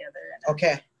aren't together.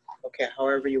 Okay,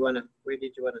 however you wanna, where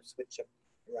did you wanna switch them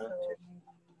around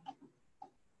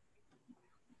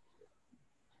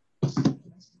to?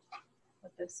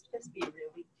 Would this just be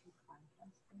really too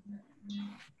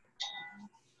contrasting?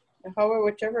 However,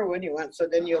 whichever one you want. So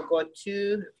then you'll go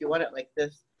 2, if you want it like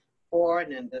this, 4,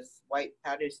 and then this white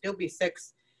pattern, still be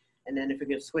 6. And then if you're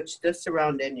gonna switch this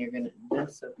around, then you're gonna,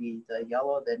 this will be the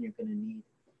yellow, then you're gonna need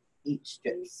 8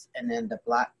 strips. And then the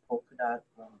black polka dot,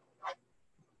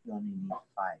 you only need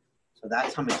 5. So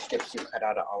that's how many strips you cut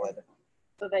out of all of them.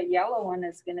 So the yellow one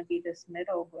is gonna be this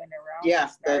middle going around. Yeah,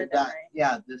 right?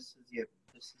 yeah, this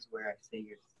is where I say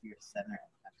your center.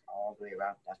 That's all the way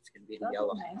around. That's gonna be the That'd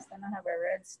yellow. be nice. Then I have a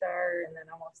red star and then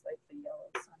almost like the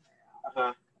yellow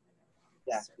center.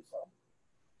 Yeah.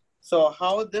 So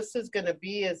how this is gonna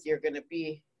be is you're gonna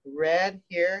be red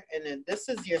here, and then this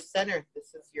is your center.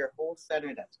 This is your whole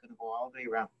center that's gonna go all the way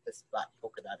around this black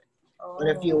polka dot. Oh. But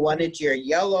if you wanted your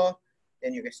yellow,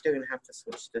 then you're still gonna have to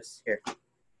switch this here.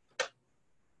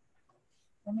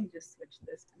 Let me just switch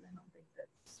this and I don't think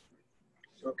that's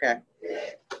Okay.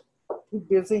 Too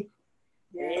busy.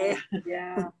 yeah.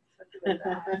 Yeah.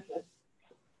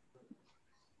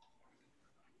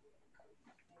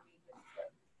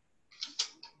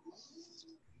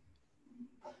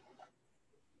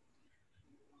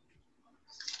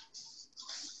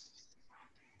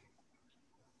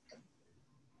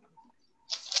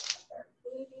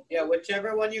 Yeah,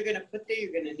 whichever one you're gonna put there,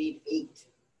 you're gonna need 8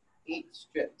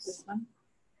 strips. This one?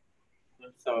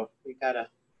 So we gotta,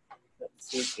 let's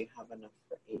see if you have enough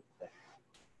for 8 there.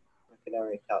 I could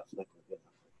already tell it's not gonna be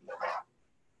enough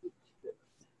for 8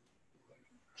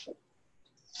 strips.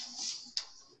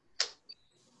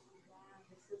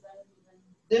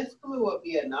 This glue will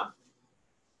be enough.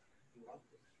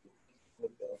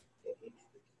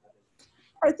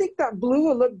 I think that blue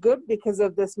will look good because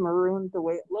of this maroon, the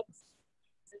way it looks.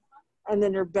 And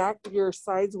then your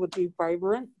sides would be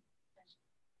vibrant.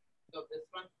 So this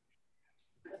one?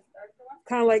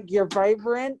 Kind of like your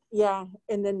vibrant, yeah.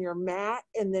 And then your matte,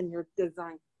 and then your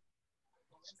design.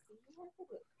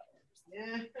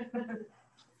 Yeah.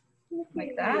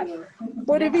 Like that?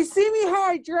 But if you see me how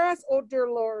I dress, oh dear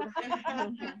Lord.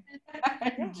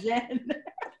 Jen.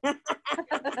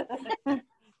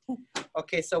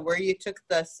 Okay, so where you took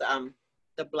this,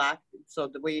 the black, so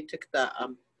the way you took the,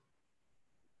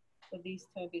 So these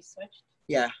two will be switched?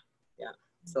 yeah.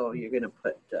 So you're gonna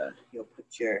put, you'll put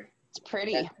your, It's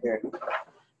pretty.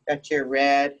 got your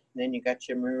red, then you got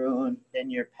your maroon, then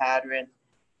your pattern,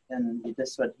 and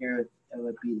this one here, it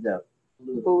would be the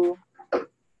blue. Blue.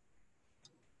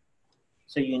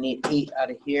 So you need 8 out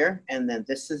of here, and then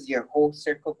this is your whole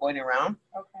circle going around.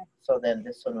 Okay. So then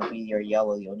this one will be your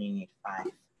yellow. You only need 5.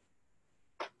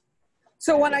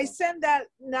 So when I send that,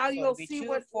 now So you'll it'll be see 2,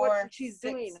 what 4, she's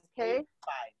 6, doing, 8, okay? 5.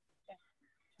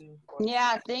 2, 4,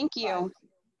 Yeah, 6, thank you. 5.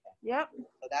 Yep.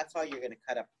 So that's how you're gonna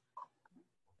cut up.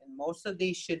 And most of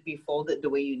these should be folded the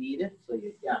way you need it. So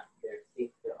you, yeah, they're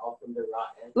all from the raw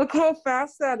edge. Look how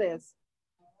fast that is.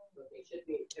 So they should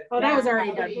be. Oh, that was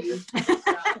already done.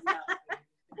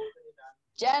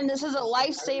 Jen, this is a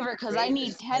lifesaver because I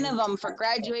need 10 of them for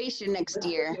graduation next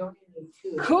year.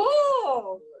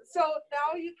 Cool. So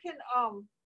now you can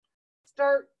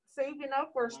start saving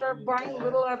up or start buying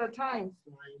little at a time.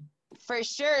 For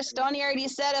sure. Stoney already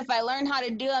said if I learn how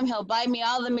to do them, he'll buy me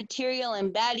all the material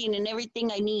and batting and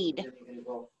everything I need.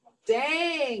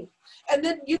 Dang. And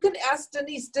then you can ask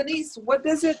Denise, Denise,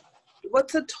 what's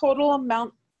the total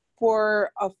amount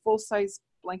for a full-size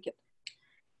blanket?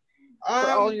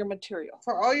 For all your material.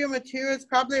 For all your materials,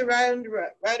 probably right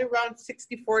around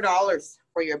 $64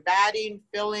 for your batting,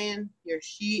 fill-in, your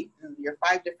sheet, and your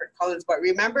 5 different colors. But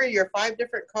remember, your 5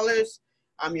 different colors,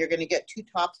 you're going to get 2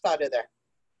 tops out of there.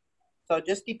 So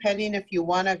just depending if you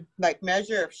want to like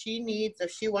measure, if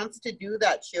she wants to do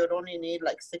that, she would only need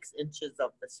like 6 inches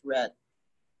of this red.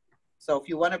 So if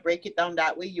you want to break it down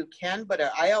that way, you can, but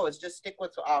I always just stick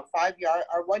with 5 yard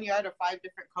or 1 yard of 5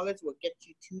 different colors will get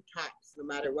you 2 tops no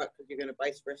matter what, because you're going to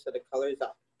vice versa the colors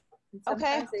up.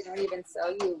 Sometimes they don't even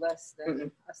sell you less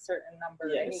than a certain number.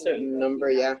 Yeah, anyway, a certain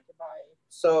number, yeah.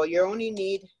 So you only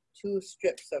need 2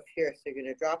 strips up here. So you're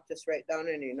going to drop this right down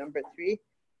in your number 3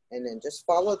 and then just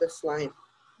follow this line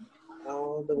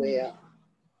all the way up.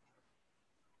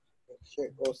 Make sure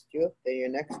it goes through. Then your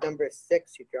next number is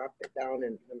 6. You drop it down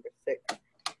in number 6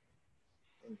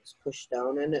 and just push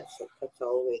down in it so it cuts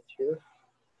all the way through.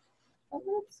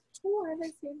 Oh, that's cool. I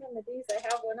haven't seen one of these. I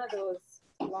have one of those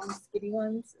long, skinny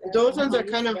ones. Those ones are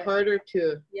kind of harder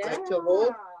to yeah. to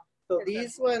hold. So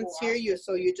these ones here, you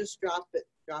just drop it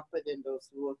in those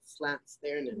little slants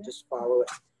there, and then just follow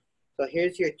it. So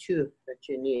here's your 2 that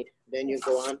you need. Then you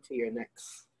go on to your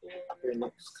next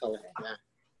color. Yeah.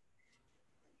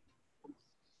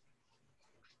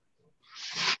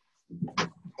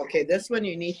 Okay, this one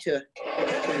you need to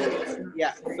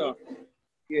yeah. So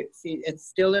you see, it's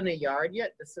still in a yard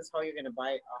yet. This is how you're gonna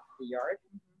buy it off the yard.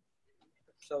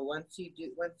 So once you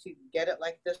get it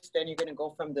like this, then you're gonna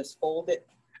go from this folded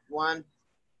one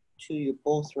to your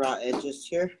both raw edges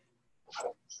here.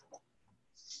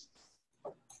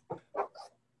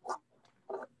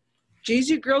 Geez,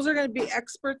 you girls are going to be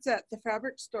experts at the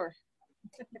fabric store.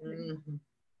 Mm-hmm.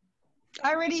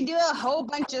 I already do a whole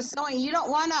bunch of sewing. You don't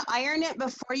want to iron it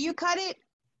before you cut it?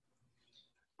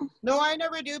 No, I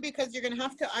never do, because you're gonna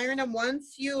have to iron them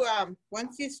once you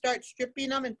start stripping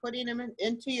them and putting them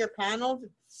into your panels.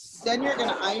 Then you're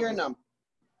gonna iron them.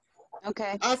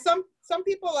 Okay. Some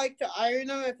people like to iron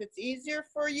them if it's easier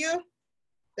for you.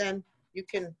 Then you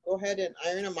can go ahead and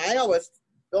iron them. I always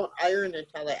don't iron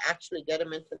until I actually get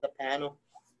them into the panel.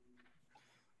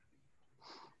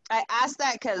 I asked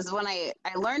that because when I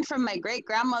learned from my great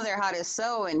grandmother how to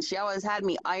sew, and she always had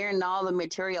me iron all the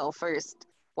material first,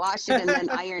 wash it, and then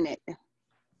iron it. Okay.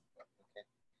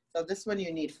 So this one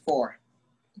you need 4.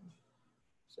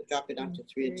 So drop it down to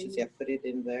 3 inches. Yeah, put it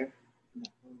in there. And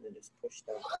then just push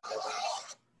down.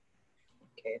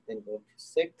 Okay, then go to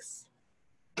 6.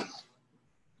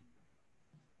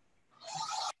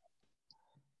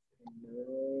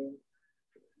 And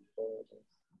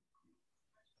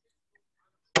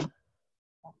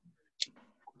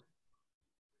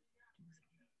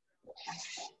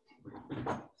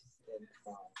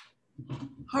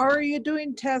How are you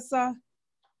doing, Tessa?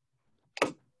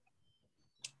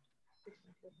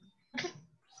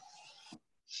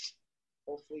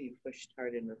 hopefully you pushed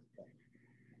hard enough.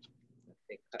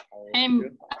 They cut all the way I'm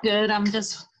through. good. I'm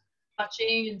just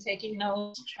watching and taking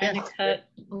notes, trying to cut.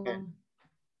 Okay.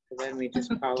 So then we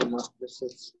just pile them up. This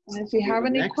is. And if you have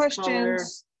any next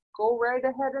questions, go right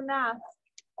ahead and ask.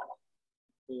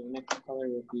 The next color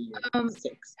will be your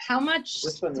 6. How much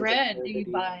This one is thread do you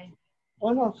already- buy? Oh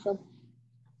no,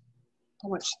 How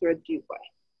much thread do you buy?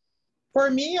 for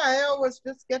me, I always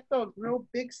just get those real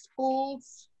big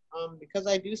spools because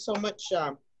I do so much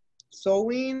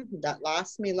sewing that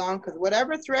lasts me long. Because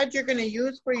whatever thread you're going to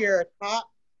use for your top,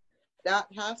 that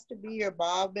has to be your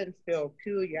bobbin fill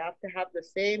too. You have to have the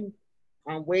same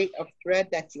weight of thread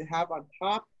that you have on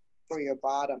top for your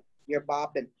bottom, your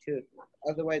bobbin too.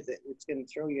 Otherwise, it's going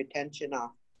to throw your tension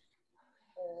off.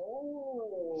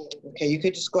 Oh. Okay, you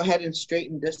could just go ahead and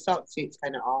straighten this out. See, it's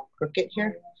kind of all crooked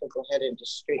here. So go ahead and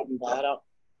just straighten that out.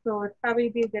 So it'd probably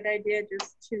be a good idea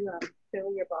just to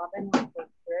fill your bobbin with the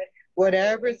thread.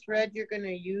 Whatever thread you're going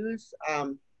to use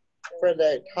for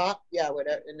the top, yeah,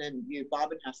 whatever, and then your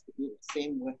bobbin has to be the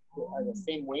same width or the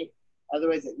same weight.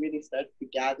 Otherwise, it really starts to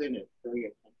gather and it throw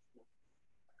your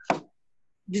tension.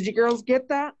 Did you girls get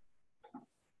that?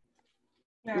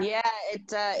 Yeah,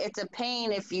 it's a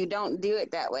pain if you don't do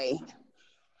it that way.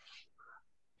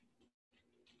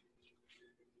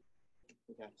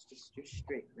 Yeah, it's just your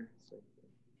straightener. So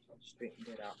straighten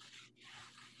it out.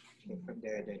 Okay, from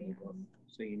there, then you go.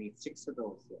 So you need 6 of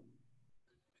those.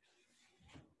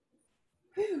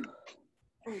 Yeah.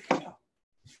 Okay.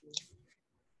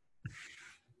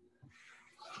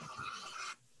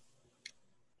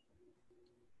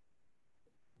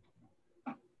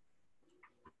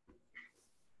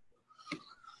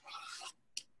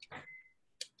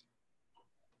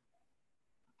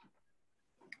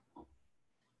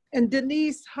 And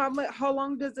Denise, how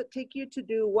long does it take you to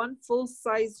do one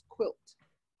full-size quilt?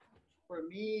 For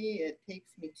me, it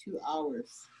takes me 2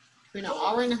 hours. Between an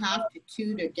hour and a half to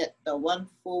 2 to get the one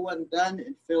full one done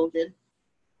and filled in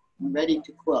and ready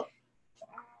to quilt.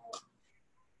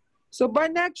 So by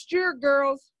next year,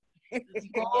 girls.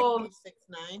 Goals.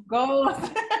 6'9". Goals.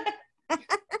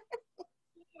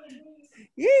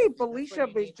 Yay, Felicia,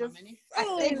 but just I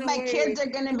think my kids are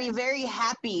gonna be very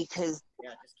happy because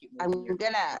Yeah, just keep I'm moving.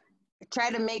 gonna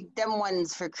try to make them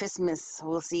ones for Christmas.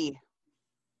 We'll see.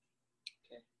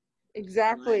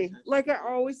 exactly. Like I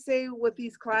always say with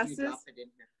these Could you classes, drop it in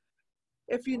here?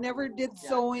 if you never did Yeah, could you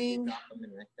sewing drop them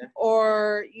in right there?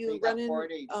 or So you got run in, 4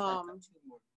 days, got 2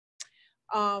 more.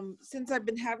 since I've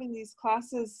been having these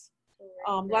classes,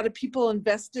 a lot of people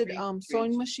invested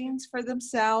sewing machines for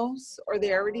themselves, or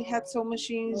they already had sewing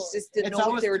machines, just didn't It's know what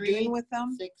always they were 3, doing with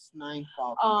them. 6, 9,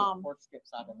 12. You get 4 strips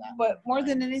out of that. But more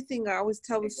than anything, I always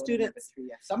tell They the go to number students, 3,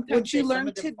 yeah. Sometimes what you some learn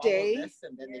of them follow today, this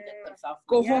and then they get themselves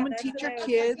go Yeah, home and that's teach what your I was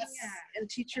kids looking at. and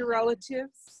teach your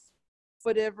relatives,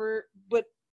 whatever. But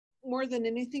more than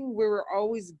anything, we were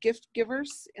always gift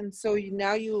givers. And so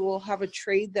now you will have a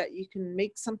trade that you can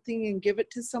make something and give it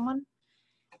to someone.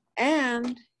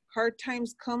 And hard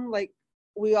times come, like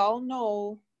we all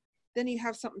know, then you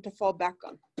have something to fall back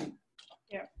on.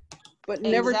 Yeah. But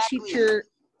never cheat Exactly.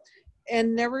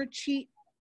 never cheat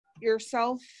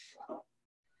yourself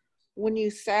when you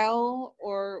sell,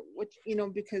 or what,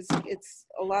 because it's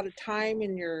a lot of time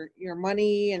and your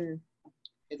money and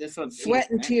Yeah, this one's sweat 8,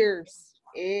 and right? tears.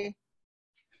 This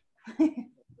one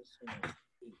is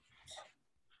 8.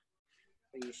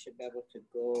 So you should be able to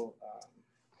go.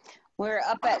 We're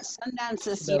up at Sundance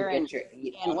this They'll year, and get your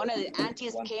 8 and out one of of the it.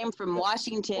 aunties One came from from this.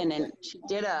 Washington, and she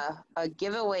did a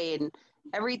giveaway, and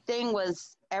everything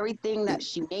was everything that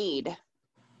she made,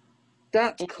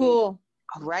 That's and, cool.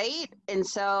 right? And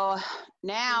so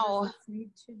now Does this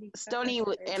need to be cut Stony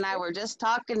like and I this? were just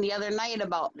talking the other night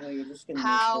about No, you're just gonna use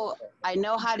how this I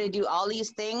know how to do all these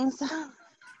things.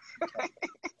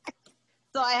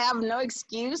 So I have no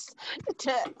excuse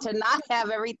to not have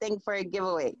everything for a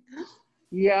giveaway.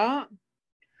 Yeah.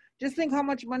 Just think how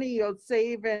much money you'll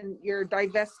save and you're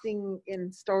divesting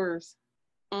in stores.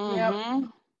 Mm-hmm.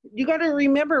 You got to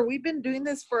remember, we've been doing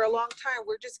this for a long time.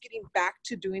 We're just getting back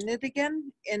to doing it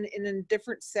again in a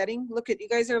different setting. Look at, you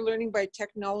guys are learning by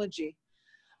technology.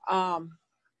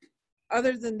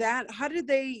 Other than that, how did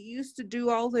they used to do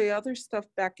all the other stuff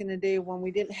back in the day when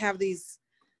we didn't have these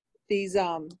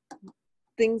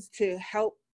things to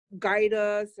help guide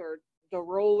us, or the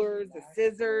rollers, the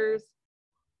scissors?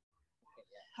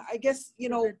 I guess,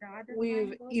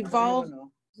 we've evolved.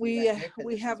 We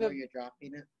have you're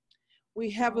dropping it. We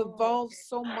have evolved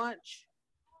so much,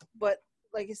 but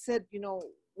like I said,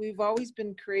 we've always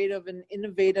been creative and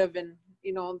innovative, and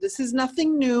this is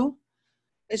nothing new.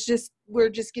 It's just we're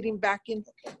just getting back in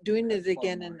doing it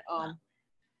again, and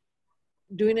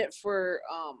doing it for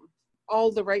all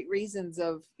the right reasons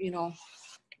of,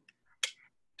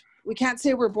 we can't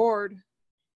say we're bored.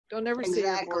 Don't ever say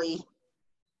you're bored. Exactly.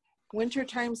 Winter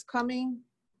time's coming.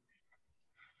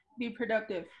 Be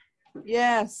productive.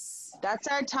 Yes. That's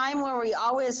our time where we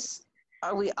always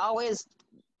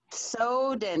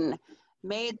sewed and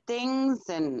made things,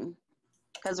 and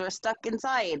because we're stuck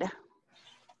inside.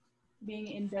 Being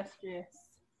industrious.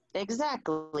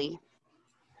 Exactly.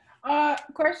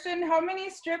 Question, how many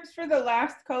strips for the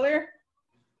last color?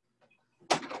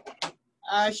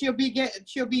 She'll be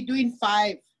doing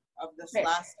 5 of this Okay.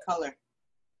 last color.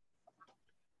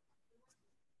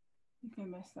 Okay,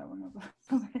 messed that one up.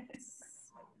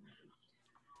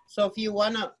 So if you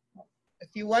wanna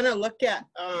look at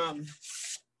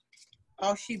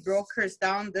how she broke hers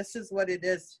down, this is what it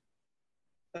is.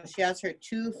 So she has her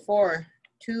 2, 4,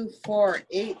 2, 4,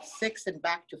 8, 6, and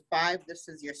back to 5. This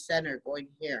is your center going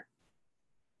here.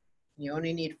 You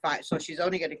only need 5, so she's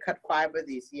only gonna cut 5 of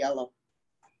these yellow.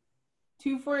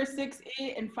 2, 4, 6,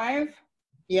 8, and 5.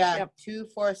 Yeah, Yep. 2,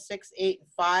 4, 6, 8,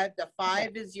 and 5. The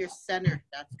 5 is your center.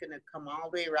 That's gonna come all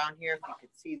the way around here, if you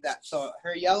could see that. So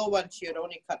her yellow one, she would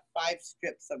only cut 5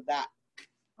 strips of that.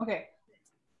 Okay.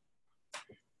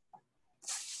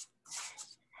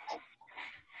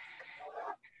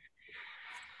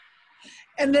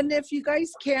 And then if you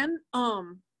guys can,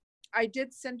 I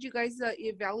did send you guys the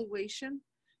evaluation.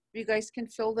 You guys can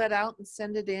fill that out and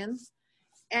send it in.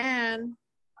 And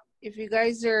if you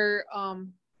guys are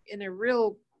in a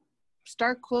real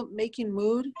star quilt making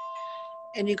mood,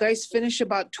 and you guys finish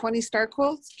about 20 star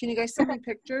quilts, can you guys send me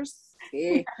pictures?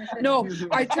 Okay. No,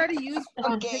 I try to use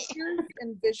Okay. pictures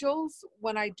and visuals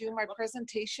when I do my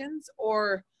presentations,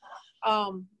 or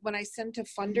when I send to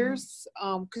funders,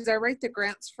 because I write the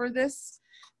grants for this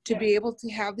to be able to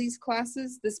have these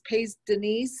classes. This pays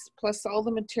Denise plus all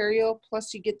the material,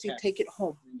 plus you get to take it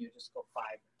home. You just go 5.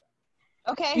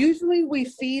 Okay. Usually we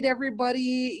feed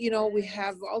everybody, you know, we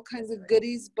have all kinds of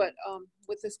goodies, but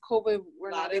with this COVID, we're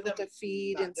not able to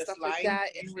feed and stuff like that,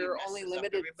 and we're only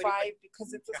limited 5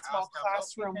 because it's a small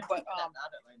classroom. But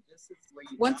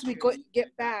once we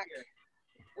get back,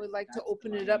 we'd like to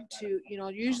open it up to, you know,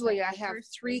 usually I have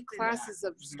 3 classes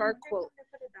of Star Quilt.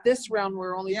 This round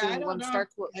we're only doing 1 Star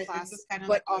Quilt class,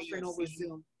 but offering over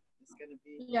Zoom. It's gonna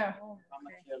be Yeah. how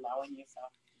much you're allowing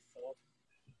yourself to sew.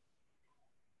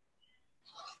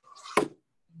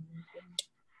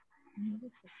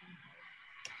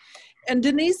 And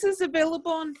Denise is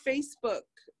available on Facebook.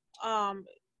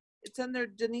 It's under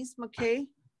Denise McKay.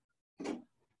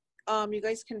 You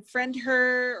guys can friend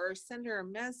her or send her a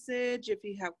message if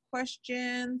you have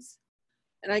questions.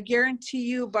 And I guarantee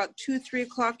you about 2-3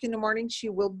 o'clock in the morning, she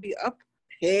will be up.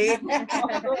 Hey,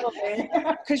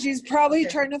 because she's probably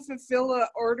trying to fulfill an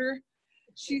order.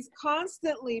 She's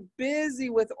constantly busy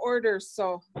with orders,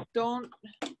 so don't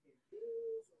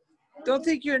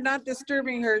think you're not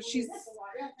disturbing her. She's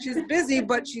busy,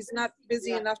 but she's not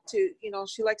busy enough to, you know,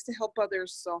 she likes to help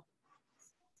others, so.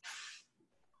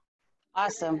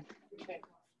 Awesome. Okay.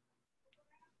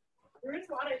 There is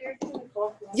water here too.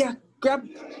 Yeah, grab.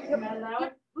 Am I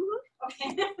allowed?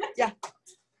 Okay. Yeah.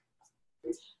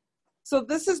 So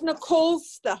this is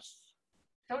Nicole's stuff.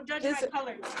 Don't judge This- my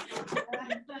color.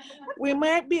 We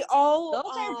might be all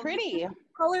Those are pretty.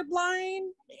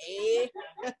 colorblind.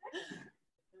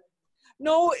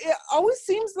 No, it always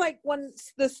seems like when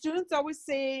the students always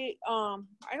say,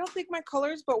 I don't think my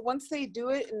colors, but once they do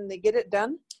it and they get it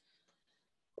done,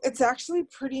 it's actually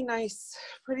pretty nice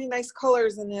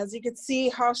colors. And as you can see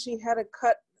how she had to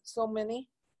cut so many.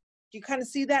 Do you kind of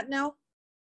see that now?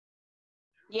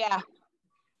 Yeah.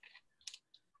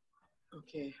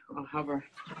 Okay, I'll have her.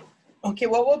 Okay,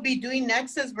 what we'll be doing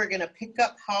next is we're gonna pick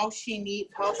up how she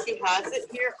has it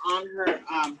here on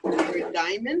her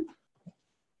diamond.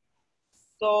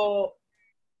 So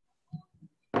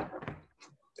let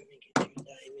me get your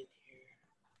diamond here.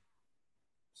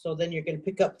 So then you're gonna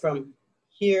pick up from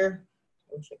here.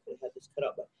 I wish I could have had this cut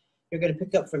out, but you're gonna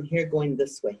pick up from here going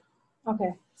this way.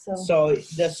 Okay, So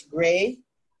this gray,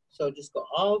 so just go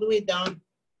all the way down.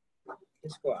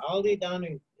 Just go all the way down,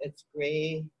 and it's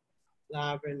gray,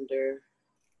 lavender,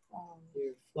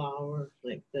 your flower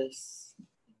like this.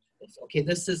 Okay,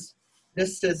 this is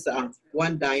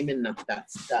 1 diamond now.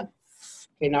 That's done.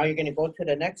 Okay, now you're gonna go to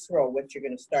the next row, which you're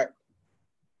gonna start.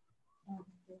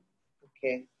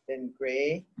 Okay, then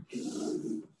gray,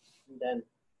 and then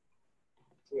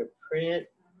your print.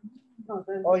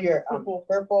 Oh, your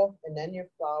purple, and then your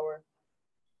flower,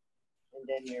 and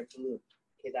then your blue.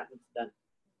 Okay, that one's done.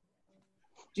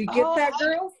 Do you get that,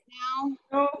 girl? Now.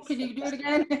 Oh, can you do it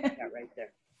again? Yeah, right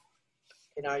there.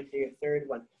 Okay, now do your 3rd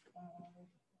one.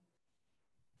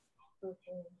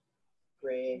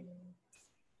 Gray,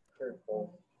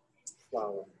 purple,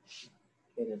 flower.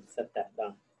 Okay, then set that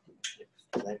down. Next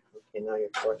to that. Okay, now your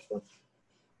 4th one.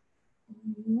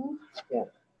 Yeah.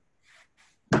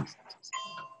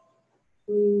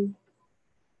 blue,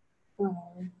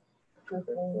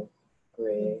 Purple,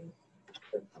 gray,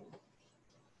 purple.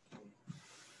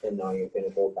 And now you're going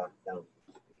to go back down.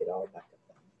 Get all back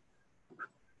up.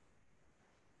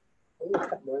 Oh, you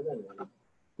cut more than one.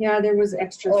 yeah, there was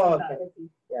extras. Oh, for okay. that.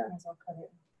 Yeah. Might as well cut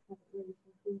it.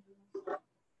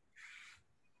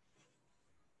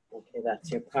 Okay,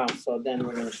 that's your crown. So then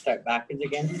we're going to start backwards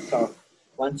again. So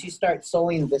once you start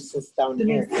sewing, this is down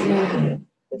here.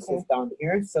 This is down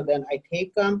here. So then I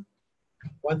take them.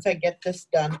 Once I get this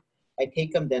done, I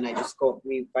take them. Then I just go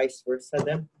vice versa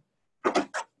them.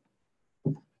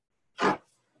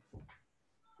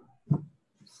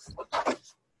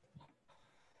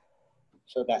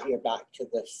 So that you're back to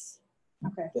this.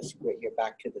 Okay. This you're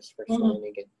back to this first line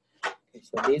again. Okay,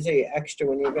 so these are your extra.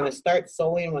 When you're going to start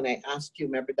sewing, when I asked you,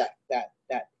 remember that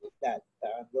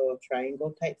little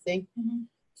triangle type thing? Mm-hmm.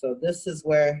 So this is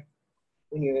where,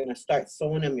 when you're going to start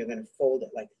sewing them, you're going to fold it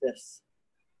like this.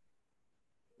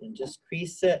 And just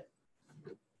crease it.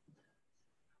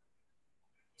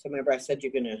 So remember I said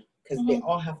you're going to, because they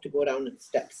all have to go down in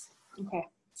steps. Okay.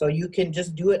 So you can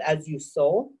just do it as you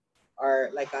sew.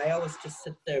 Or like I always just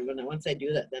sit there, once I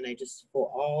do that, then I just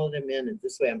pull all of them in, and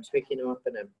this way I'm picking them up.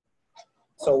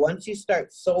 So once you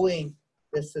start sewing,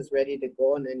 this is ready to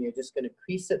go, and then you're just going to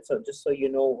crease it, so just so you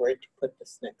know where to put the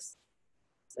next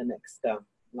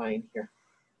line here.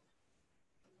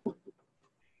 So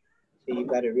you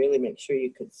got to really make sure you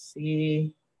could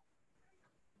see.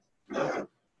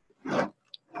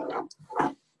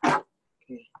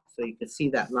 So you can see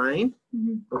that line.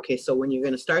 Mm-hmm. Okay, so when you're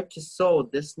gonna start to sew,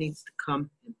 this needs to come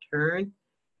and turn.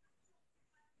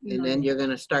 And then you're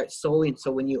gonna start sewing.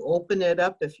 So when you open it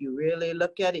up, if you really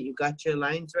look at it, you got your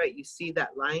lines right. You see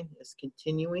that line is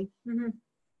continuing. Mm-hmm.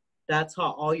 That's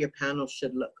how all your panels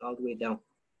should look all the way down.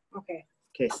 Okay.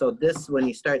 Okay, so this, when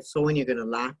you start sewing, you're gonna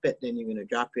lap it, then you're gonna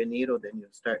drop your needle, then you'll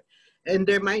start. And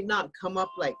there might not come up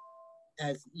like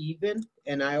as even.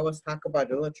 And I always talk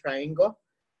about a little triangle.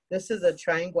 This is a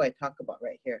triangle I talk about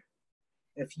right here.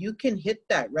 If you can hit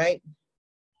that right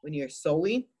when you're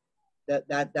sewing,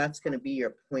 that's gonna be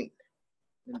your point.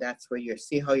 And that's where you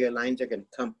see how your lines are gonna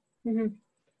come. Mm-hmm.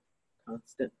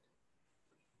 Constant.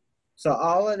 So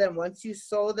all of them, once you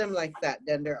sew them like that,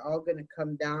 then they're all gonna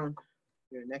come down.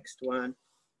 Your next one,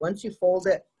 once you fold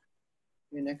it,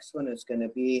 your next one is gonna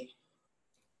be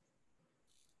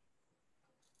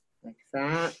like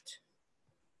that.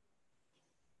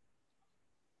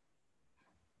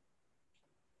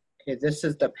 Okay, this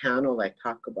is the panel I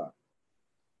talk about.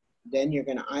 Then you're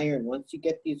gonna iron. Once you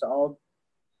get these all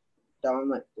down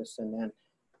like this, and then,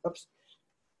 oops.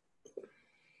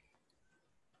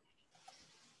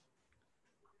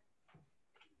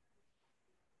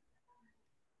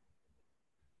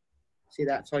 See,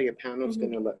 that's how your panel's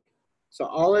gonna look. So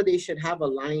all of these should have a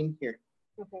line here.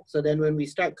 Okay. So then when we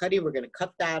start cutting, we're gonna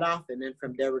cut that off, and then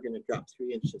from there, we're gonna drop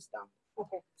 3 inches down.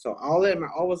 Okay. So all of them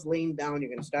are always laying down. You're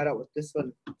gonna start out with this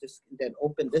one, just then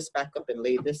open this back up and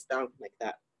lay this down like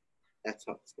that. That's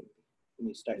how it's gonna be when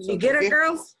you start. You get it,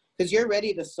 girls? Because you're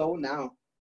ready to sew now.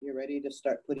 You're ready to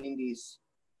start putting these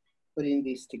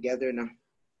together now.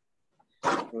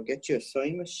 We'll get you a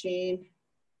sewing machine,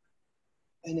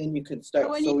 and then you can start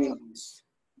sewing these.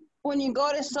 When you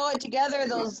go to sew it together,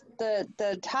 those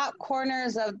the top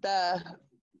corners of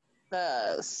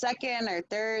the second or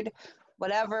third,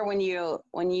 whatever, when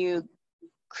you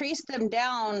crease them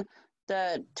down,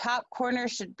 the top corner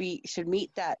should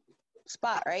meet that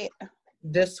spot, right?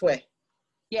 This way.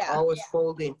 Yeah. Always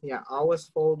folding. Yeah, always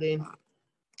folding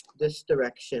this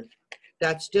direction.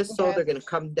 That's just so they're gonna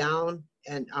come down,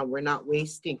 and we're not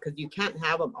wasting, because you can't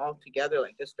have them all together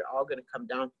like this. They're all gonna come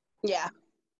down. Yeah.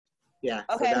 Yeah.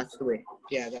 Okay. So that's the way.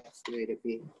 Yeah, that's the way to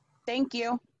be. Thank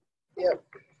you. Yep.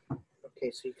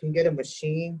 Okay, so you can get a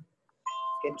machine.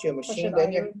 Get you a machine.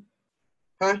 Then you,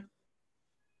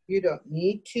 you don't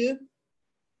need to,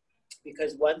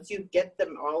 because once you get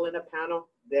them all in a panel,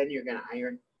 then you're gonna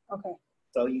iron. Okay.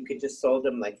 So you could just sew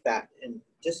them like that, and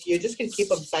you're just gonna keep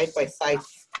them side by side.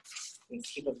 You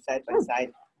keep them side by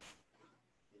side.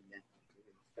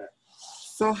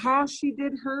 So how she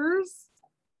did hers?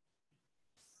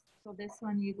 So this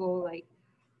one you go like,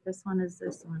 this one is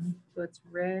this one. So it's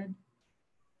red,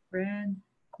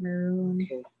 maroon,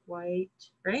 Okay. white,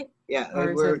 right? Yeah,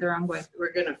 Or is it the wrong way?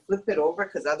 we're gonna flip it over,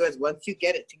 because otherwise, once you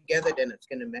get it together, then it's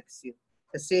gonna mix you.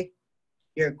 Cause see,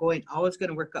 you're always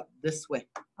gonna work up this way.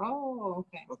 Oh,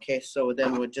 okay. Okay, so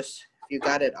then we'll just, you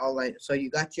got it all like, so you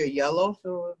got your yellow,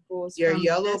 So it goes your from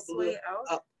yellow, this blue, way out?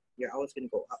 up. You're always gonna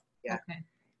go up. Yeah. Okay.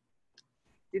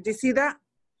 Did you see that?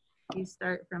 You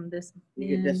start from this.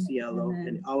 You get this end, yellow, and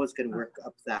then- always gonna work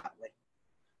up that way.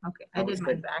 Okay, I did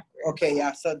mine backwards. Okay,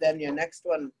 yeah. So then your next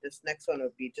one, this next one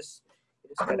would be just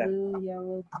gotta, Blue,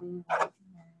 yellow, blue.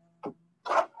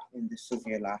 and this is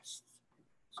your last.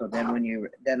 So then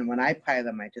when I pile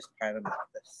them, I just pile them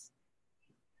like this.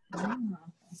 Oh,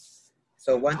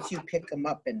 So once you pick them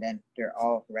up, and then they're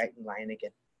all right in line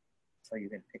again. So you're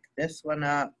gonna pick this one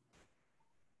up,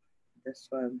 this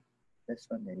one,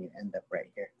 then you end up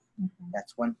right here.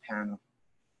 That's one panel.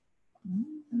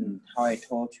 And how I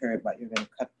told her, but you're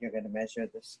gonna measure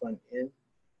this one in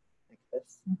like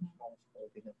this. Always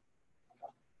folding them,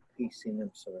 piecing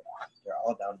them so they're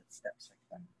all down in steps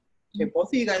like that. Okay, both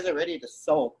of you guys are ready to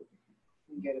sew. You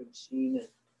can get a machine.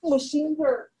 Machines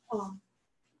are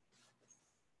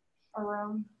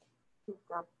around.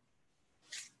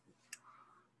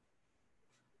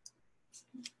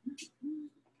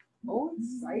 Oh,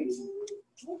 exciting!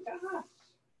 Oh gosh!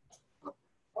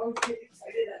 I was getting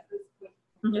excited at this point.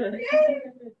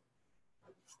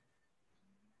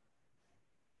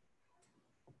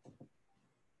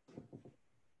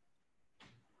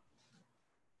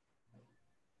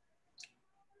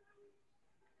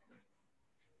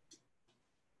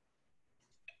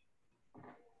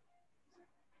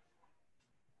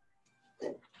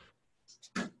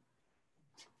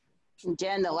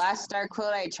 Jen, the last star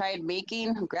quilt I tried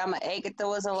making, Grandma Agatha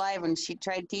was alive and she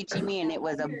tried teaching me, and it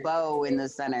was a bow in the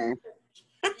center.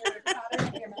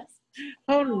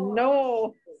 Oh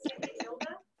no.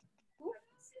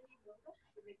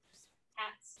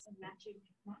 Hats and matching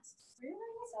masks.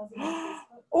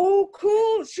 Oh,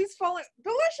 cool. She's following.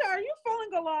 Delisha, are you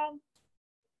following along?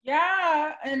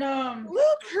 Yeah, and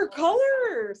Look, her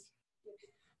colors.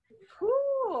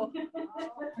 Cool.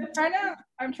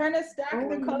 I'm trying to stack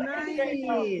the colors right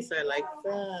now. Nice. I like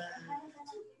that.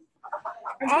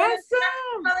 I'm trying to stack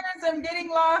Awesome. the colors. I'm getting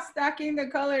lost stacking the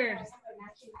colors.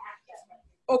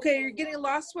 Okay, you're getting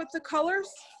lost with the colors?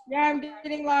 Yeah, I'm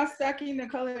getting lost stacking the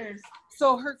colors.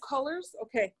 So her colors,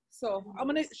 okay. So I'm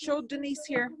gonna show Denise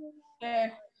here.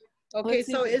 Okay. Okay, Let's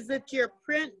see. so is it your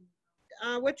print?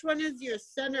 Which one is your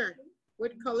center?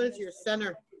 What color is your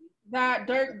center? That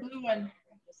dark blue one.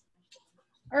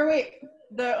 Or wait,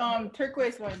 the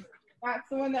turquoise one. That's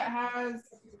the one that has.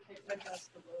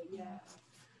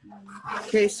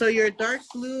 Okay, so your dark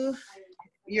blue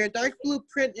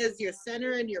print is your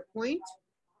center and your point?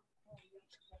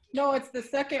 No, it's the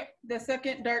second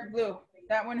dark blue.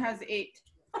 That one has 8.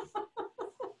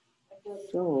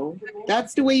 So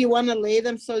that's the way you want to lay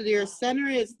them. So your center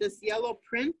is this yellow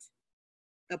print,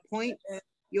 the point.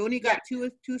 You only got two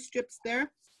strips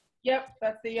there. Yep,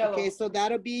 that's the yellow. Okay, so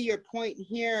that'll be your point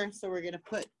here. So we're gonna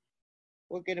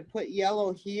put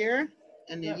yellow here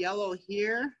and the yellow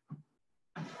here.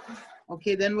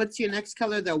 Okay, then what's your next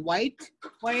color? The white?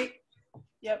 White.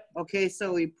 Yep. Okay,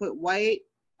 so we put white,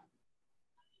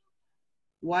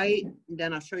 and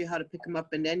then I'll show you how to pick them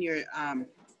up. And then your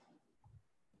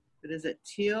what is it,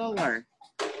 teal or?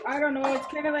 I don't know. It's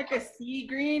kind of like a sea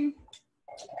green.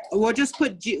 We'll just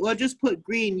put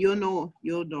green. You'll know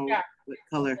Yeah. what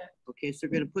color. Okay, so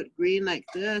we're gonna put green like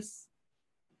this.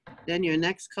 Then your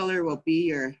next color will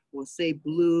be we'll say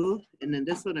blue, and then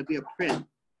this one will be a print.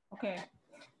 Okay.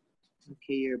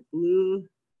 Okay, your blue.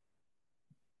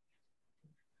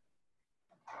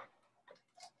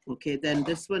 Okay, then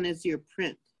this one is your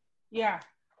print. Yeah.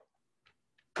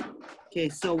 Okay,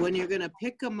 so when you're gonna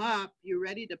pick them up, you're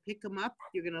ready to pick them up.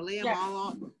 You're gonna lay them all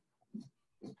out.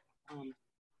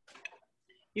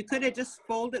 You could have just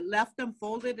left them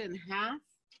folded in half.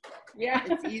 Yeah.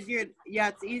 It's easier. Yeah,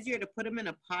 it's easier to put them in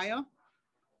a pile.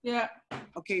 Yeah.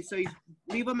 Okay, so you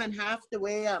leave them in half the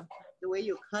way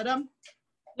you cut them.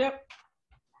 Yep.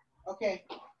 Okay.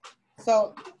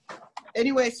 So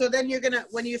anyway, so then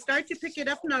when you start to pick it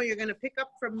up now, you're gonna pick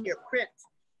up from your print.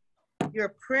 Your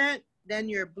print, then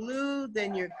your blue,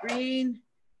 then your green,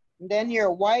 then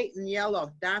your white and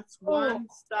yellow. That's one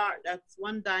star. That's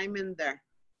one diamond there.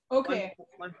 Okay.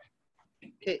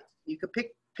 Okay, you could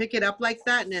pick it up like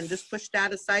that and then just push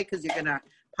that aside because you're gonna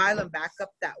pile them back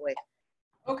up that way.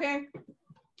 Okay.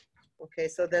 Okay,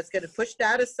 so that's gonna push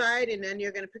that aside and then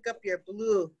you're gonna pick up your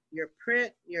blue, your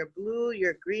print, your blue,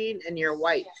 your green, and your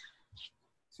white.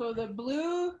 So the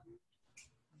blue.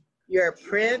 Your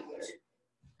print.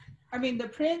 I mean the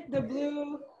print, the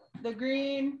blue, the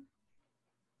green,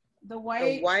 the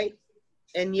white. The white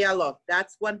and yellow.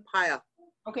 That's one pile.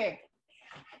 Okay.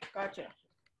 Gotcha.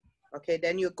 Okay,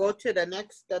 then you go to the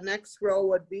next row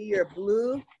would be your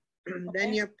blue,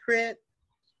 then your print.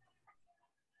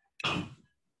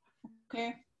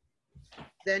 Okay.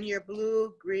 Then your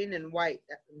blue, green, and white.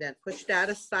 And then push that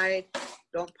aside.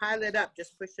 Don't pile it up,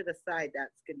 just push it aside.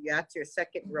 That's good. That's your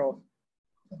second row.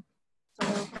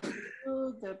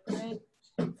 So the print.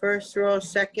 First row,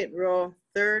 second row,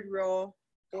 third row,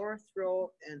 fourth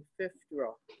row, and fifth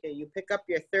row. Okay, you pick up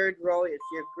your third row.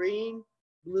 It's your green,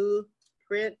 blue,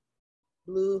 print,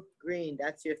 blue, green.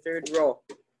 That's your third row.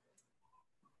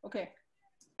 Okay.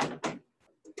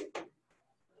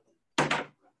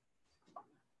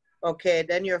 Okay,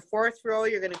 then your fourth row,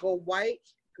 you're gonna go white,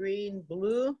 green,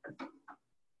 blue.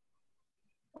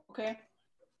 Okay.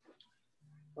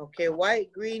 Okay,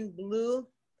 white, green, blue,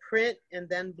 print, and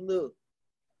then blue.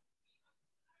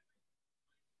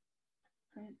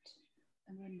 Print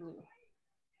and then blue.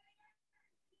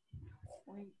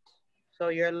 White. So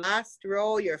your last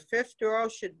row, your fifth row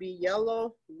should be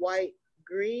yellow, white,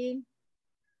 green,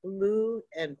 blue,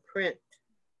 and print.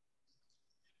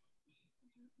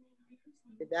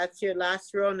 Okay, that's your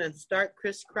last row, and then start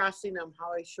crisscrossing them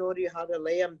how I showed you how to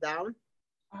lay them down.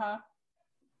 Uh-huh.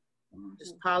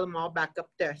 Just pile them all back up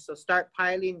there. So start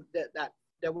piling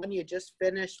the one you just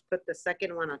finished, put the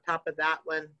second one on top of that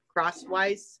one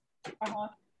crosswise. Uh-huh.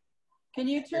 Can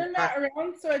you turn that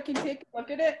around so I can take a look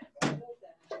at it?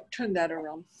 Turn that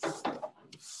around.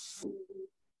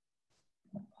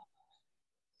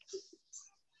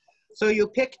 So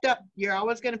you're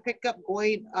always gonna pick up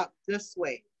going up this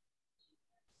way.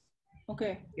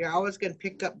 Okay. You're always gonna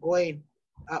pick up going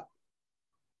up.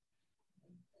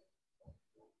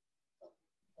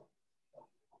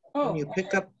 Oh. When you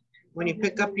pick up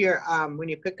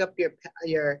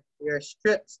your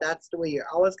strips, that's the way you're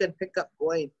always gonna pick up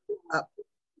going up.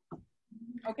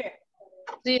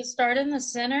 Do you start in the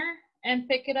center and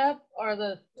pick it up, or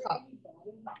the top?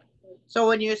 So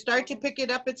when you start to pick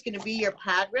it up, it's going to be your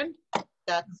pattern.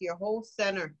 That's your whole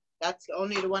center. That's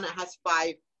only the one that has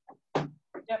 5.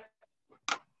 Yep.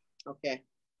 Okay.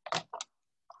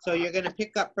 So you're going to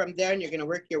pick up from there and you're going to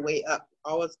work your way up,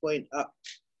 always going up.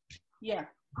 Yeah.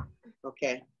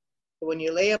 Okay. So when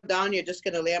you lay them down, you're just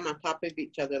going to lay them on top of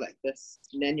each other like this.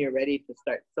 And then you're ready to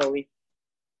start sewing.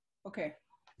 Okay.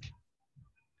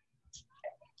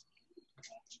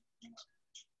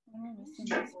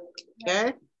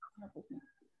 Okay.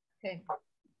 Okay.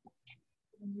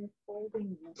 When you're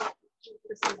folding,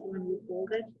 this is when you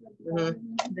fold it,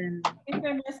 then I think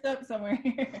I messed up somewhere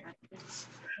here.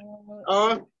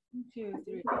 Oh. 1, 2,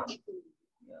 3.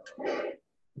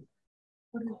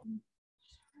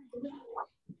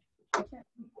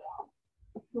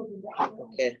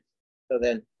 Okay. So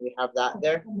then we have that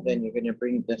there. Then you're going to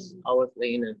bring this always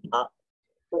laying on top.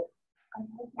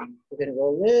 We're going to go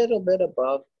a little bit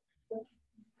above.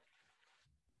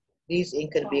 These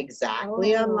ain't going to be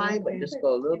exactly on line, but just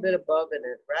go a little bit above and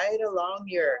then right along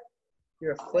your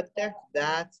foot there.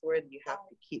 That's where you have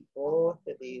to keep both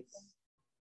of these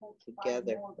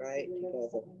together, right?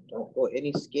 Together. Don't go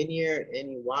any skinnier,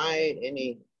 any wide,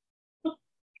 any.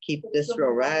 Keep this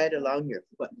row right along your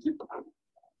foot.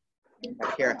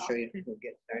 Back here, I'll show you. We'll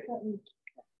get started.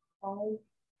 Oh,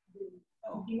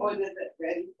 is it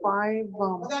ready? 5. It's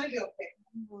gonna be okay.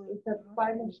 It's a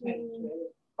 5 machine,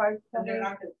 5 And they're center,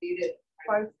 not conceited.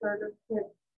 5 starter kit.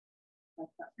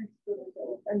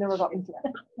 I never got into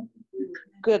that.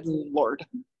 Good Lord.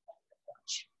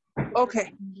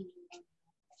 Okay.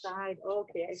 side.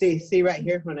 Okay. I See right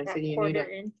here when I that say you need quarter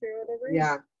it. inch or whatever.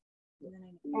 Yeah.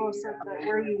 Oh, so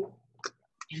where you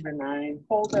Number 9.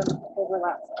 fold them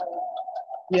overlap.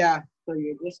 Yeah. So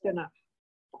you're just gonna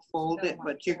fold it,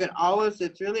 but you're gonna always.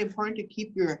 It's really important to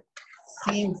keep your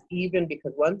seams even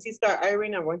because once you start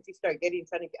ironing and once you start trying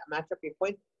to match up your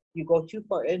points, you go too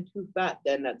far in, too fat,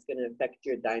 then that's gonna affect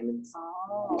your diamonds.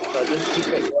 Oh. So just keep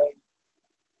it right.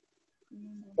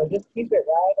 So just keep it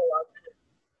right along.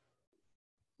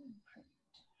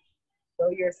 So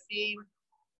your seam.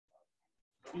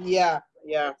 Yeah.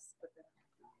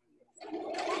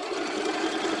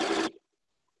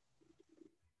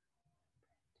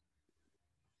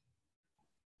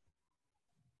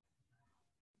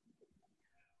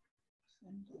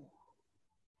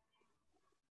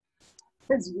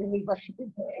 It's really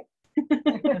fucking big.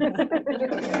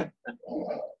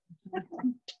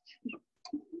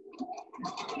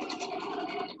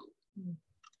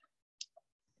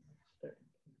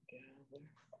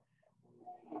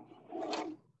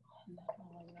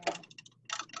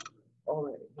 All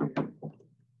right.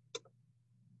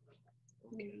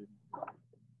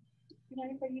 You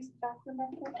mind if I use the bathroom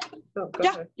real quick? So, go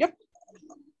Yeah, ahead. yep.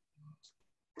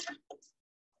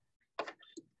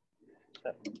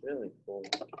 That's really cool.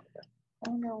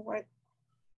 Oh no, what?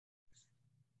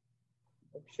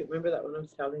 Oh, shoot, remember that one I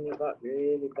was telling you about?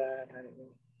 Really bad. I don't know.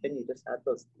 Then you just had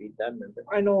those 3 done, remember?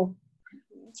 I know.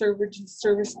 Service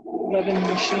 11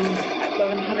 machine,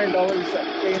 $1,100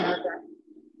 that they in our back.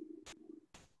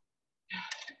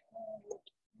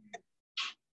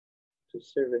 To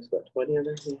service what, 20 of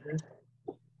them you had?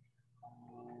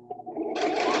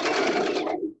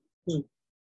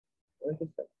 What is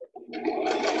that?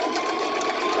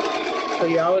 So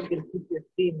you're always going to keep your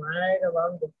seam right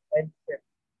along the edge here.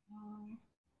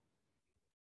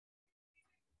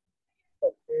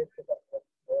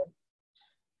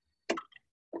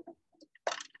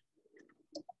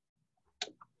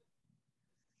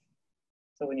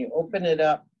 So when you open it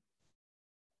up,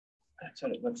 that's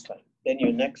what it looks like. Then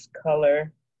your next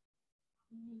color.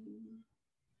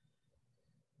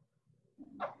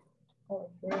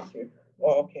 Oh, where's your?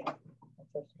 Oh, okay.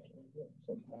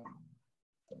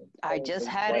 I just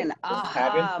had an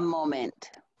aha moment.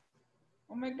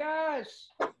 Oh my gosh.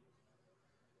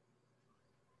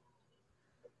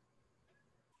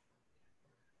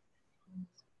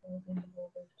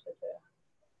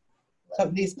 Some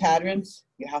of these patterns,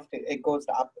 you have to, it goes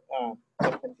to up,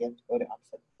 sometimes you have to go to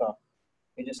opposite. So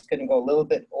you're just gonna go a little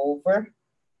bit over.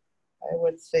 I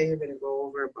would say you're gonna go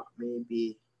over about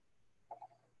maybe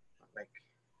like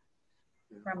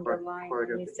From the line.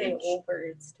 When you say inch. over,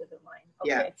 it's to the line. Okay.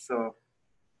 Yeah, so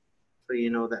you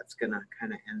know that's gonna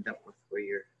kind of end up with where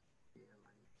your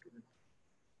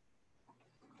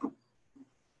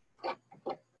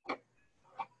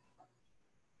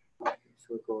so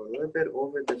we'll go a little bit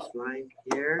over this line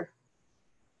here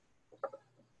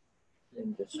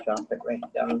and just drop it right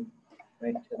down,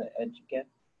 right to the edge again.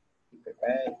 Keep it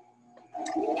right.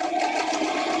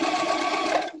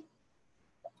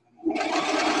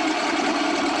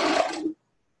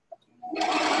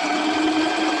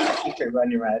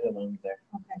 running right along there.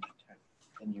 Okay.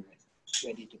 And you're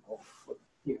ready to go for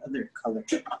your other color.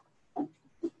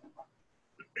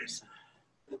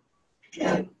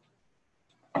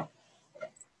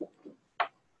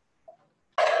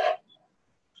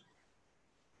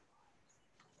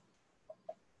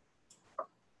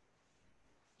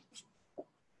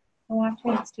 Watch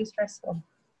it, it's too stressful.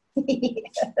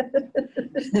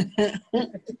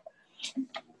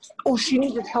 Oh, she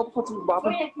needed help with the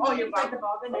bobbin. Oh, you're by the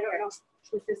bobbin? I don't know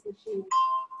with this machine.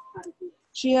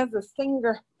 She has a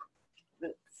finger.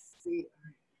 Let's see.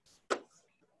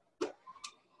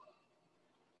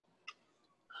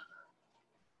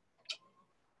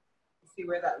 See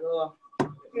where that little.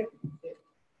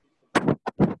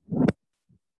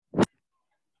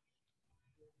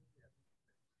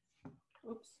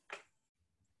 Oops.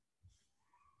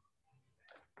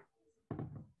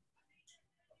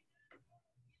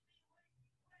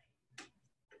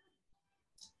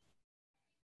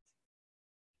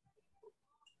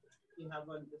 You have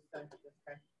one this time.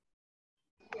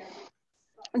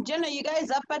 Jenna, you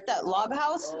guys up at that log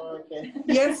house? Oh, okay.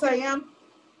 Yes, I am.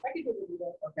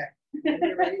 Okay.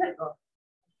 You're ready to go.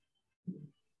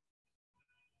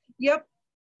 Yep.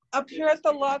 Up here at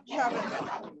the log cabin.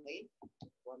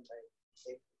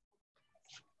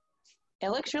 It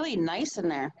looks really nice in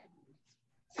there.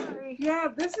 Yeah,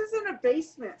 this is in a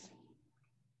basement.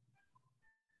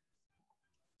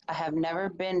 I have never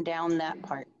been down that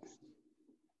part.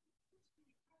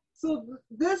 So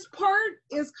this part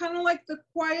is kind of like the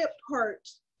quiet part.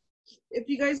 If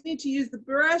you guys need to use the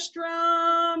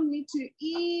restroom, need to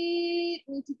eat,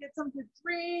 need to get something to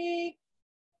drink,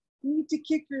 need to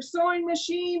kick your sewing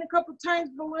machine a couple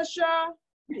times, Felicia.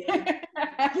 Yeah.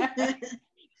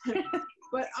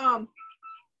 But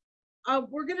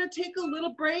we're gonna take a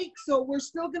little break, so we're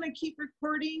still gonna keep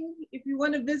recording. If you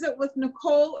want to visit with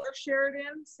Nicole or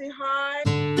Sheridan, say hi.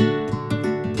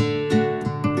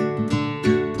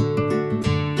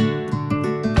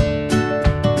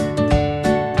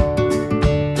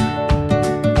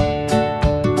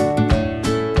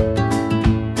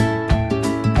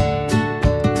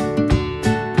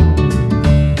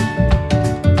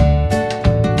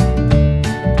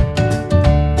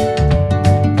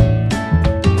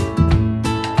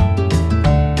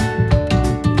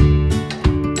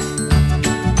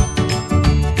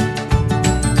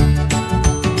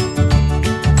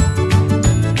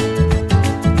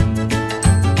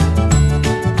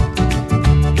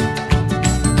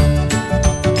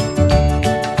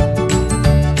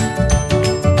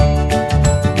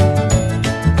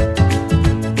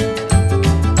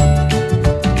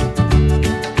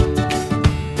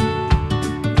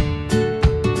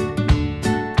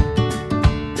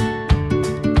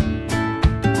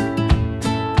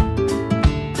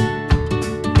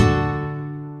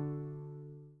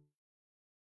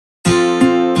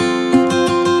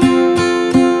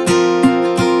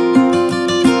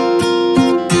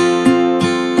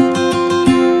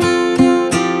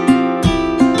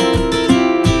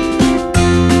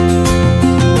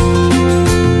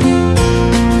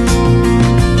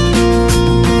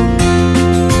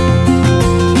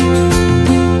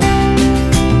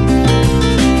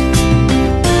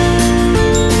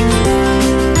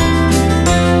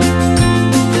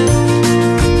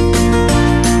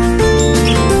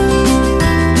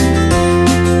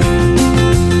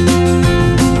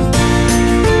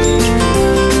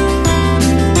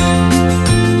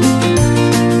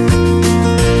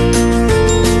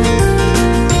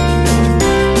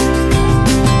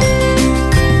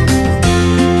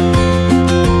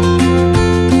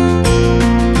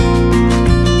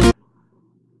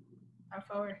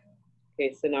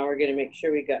 Okay, so now we're gonna make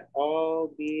sure we got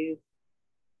all these.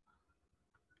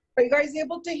 Are you guys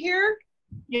able to hear?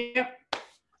 Yep.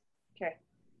 Okay.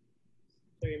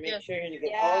 So you make sure you get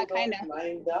Yeah, all those kinda.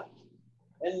 lined up.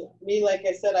 And me, like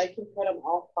I said, I can cut them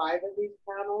all 5 of these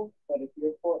panels, but if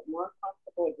you're more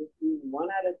comfortable with just doing one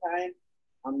at a time,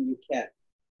 you can.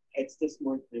 It's just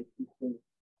more time consuming,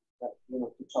 but you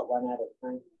know, to cut one at a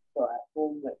time. So at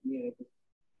home, like me,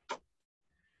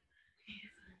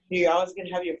 you're always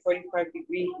gonna have your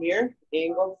 45-degree here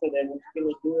angle. So then what you're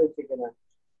gonna do is you're gonna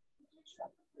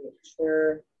make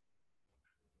sure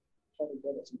try to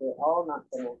get it. They're all not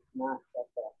gonna match up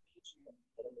that.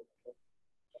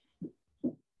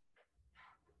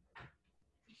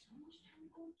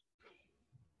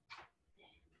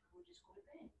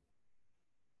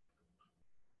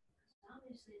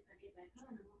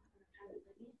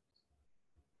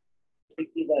 You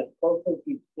do that close as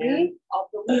you can.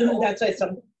 That's why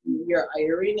some your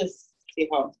iron is, see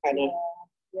how it's kind of.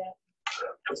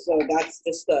 So that's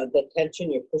just the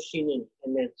tension you're pushing in,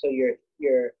 and then so your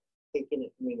taking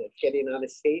it, I mean, it's getting out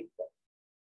of shape.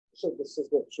 So this is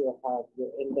what you'll have.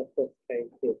 You'll end up with trying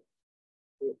to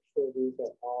make sure these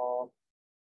are all,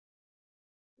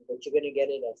 but you're gonna get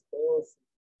it as close.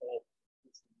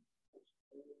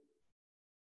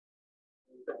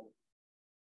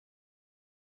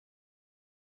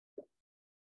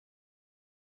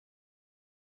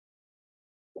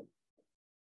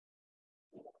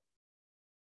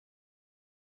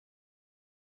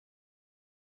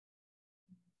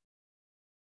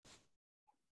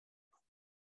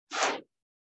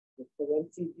 So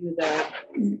once you do that,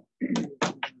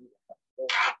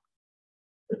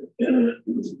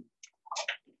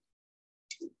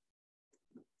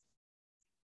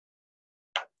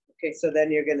 okay, so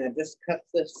then you're gonna just cut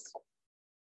this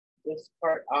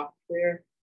part off here.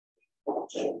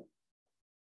 And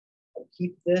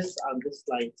keep this on this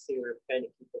line, so you're trying to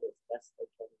keep it as best I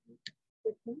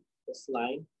can. This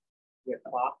line, your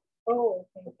cloth. Oh,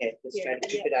 Okay, just try to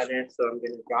keep it on there. So I'm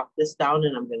gonna drop this down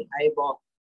and I'm gonna eyeball.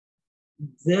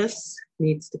 This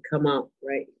needs to come out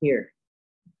right here.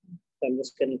 So I'm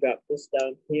just gonna drop this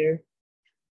down here.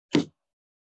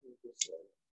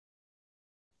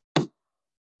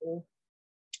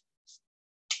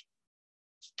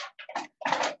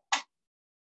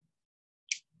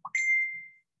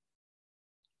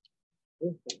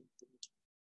 Okay.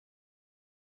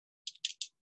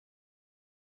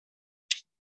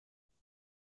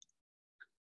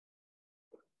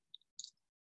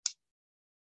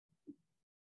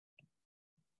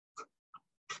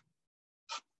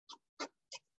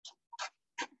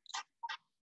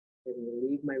 I'm gonna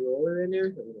leave my roller in there.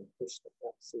 I'm gonna push the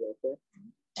flexi out there.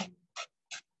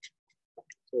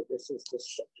 So this is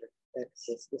just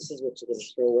excess. This is what you're gonna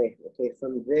throw away. Okay,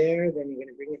 from there, then you're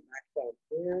gonna bring it back down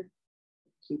here.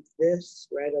 Keep this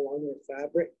right along your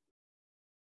fabric.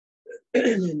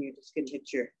 And then you're just gonna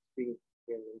hit your three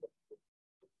here.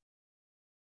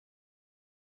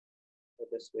 So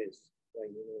this way is why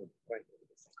you know right.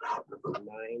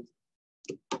 9.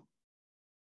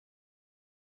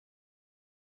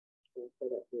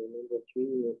 Put up your number 3,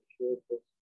 make sure this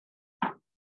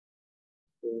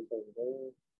goes on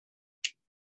there.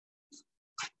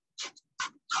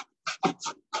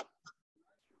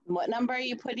 What number are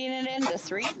you putting it in? The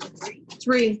 3?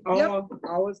 3. Oh, Yep.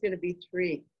 always gonna be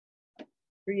 3.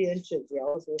 3 inches. You're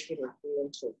always looking at 3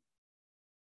 inches.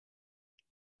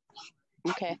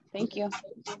 Okay, thank you.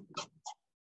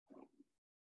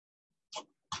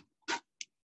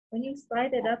 When you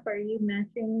slide it up, are you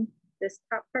matching this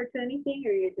top part to anything,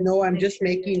 or you just? No, I'm make just sure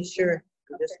you're making sure.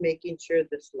 I'm just making sure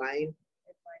this line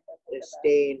is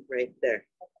staying right there.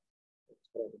 That's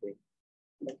what I'm doing.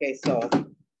 Okay, so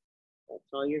that's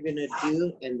all you're gonna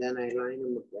do, and then I line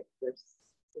them up like this.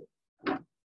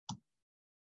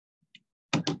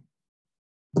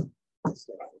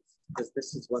 Because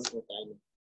this is one more diamond.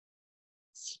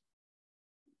 So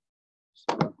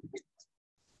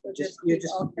You just yeah.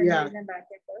 alternating them back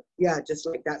and forth? Yeah, just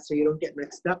like that, so you don't get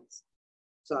mixed up.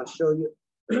 So I'll show you.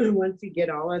 Once you get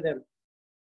all of them,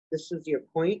 this is your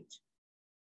point.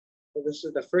 So this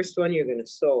is the first one you're gonna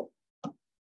sew.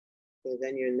 Okay,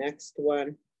 then your next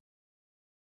one.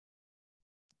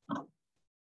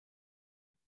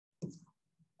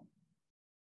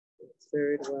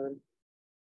 Third one.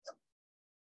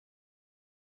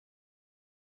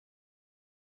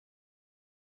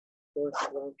 Fourth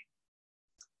one.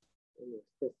 And the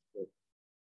fifth one.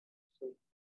 So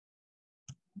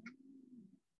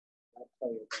that's how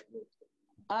you're gonna make it.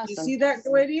 You Awesome. see that,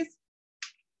 ladies?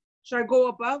 Should I go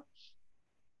above?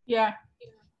 Yeah.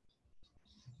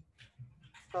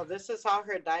 So this is how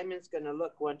her diamond's gonna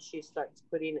look once she starts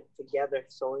putting it together,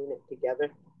 sewing it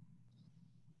together.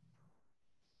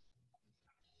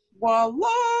 Voila!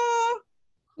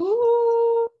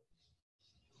 Ooh.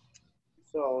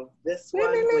 So this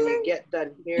one, when you get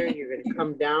done here, you're gonna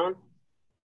come down.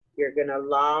 You're gonna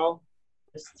allow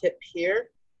this tip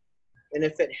here. And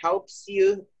if it helps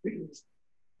you, if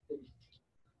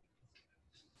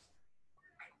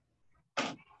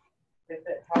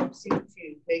it helps you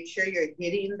to make sure you're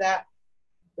hitting that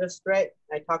just right.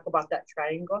 I talk about that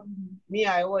triangle. Me,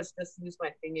 I always just use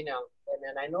my fingernail. And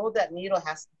then I know that needle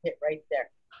has to hit right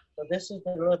there. So this is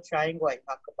the little triangle I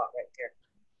talk about right here.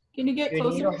 Can you get Your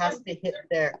closer? needle has to hit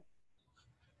there.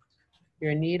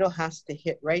 Your needle has to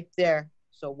hit right there.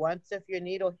 So once if your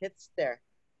needle hits there,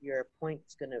 your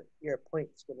point's gonna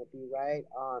be right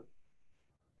on.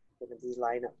 It's gonna be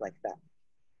lined up like that.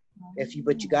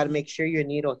 But you got to make sure your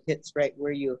needle hits right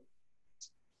where you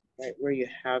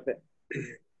have it.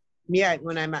 Yeah,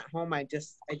 when I'm at home, I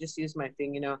just use my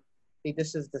fingernail. See,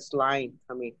 this is this line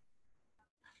coming.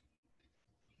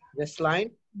 This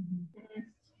line.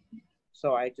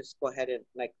 So I just go ahead and,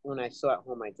 like, when I sew at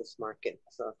home, I just mark it.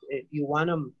 So if you want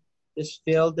them, just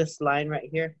fill this line right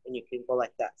here, and you can go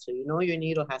like that. So you know your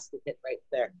needle has to hit right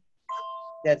there.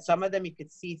 Then some of them you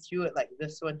could see through it, like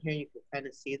this one here, you can kind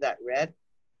of see that red.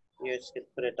 You're just gonna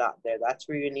put a dot there. That's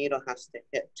where your needle has to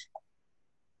hit.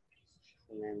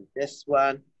 And then this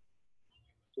one,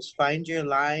 just find your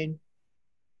line,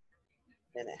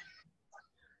 and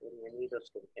your needle's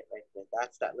gonna hit right there.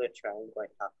 That's that little triangle I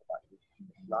talked about.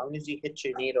 As long as you hit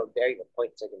your needle there, your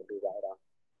points are gonna be right on.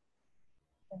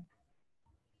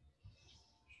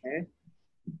 Okay.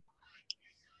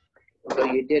 So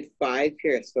you did 5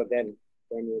 here, so then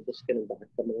you're just gonna back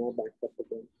them all back up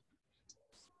again.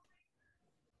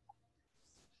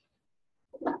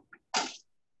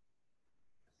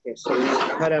 Okay, so when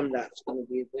you cut them, that's gonna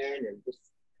be there, and then just,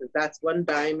 because that's 1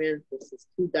 diamond, this is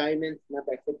 2 diamonds.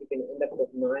 Remember, I said you're gonna end up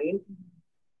with 9.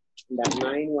 And that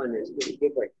 9 one is really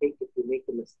give or take. If you make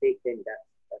a mistake, then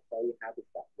that's all you have is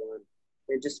that 1.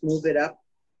 Then just move it up,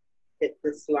 hit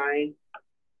this line,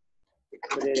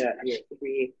 put it at your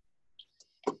 3.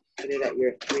 Put it at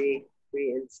your 3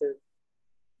 inches.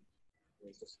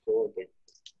 And just go again.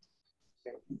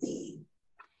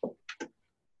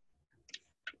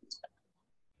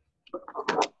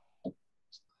 Okay.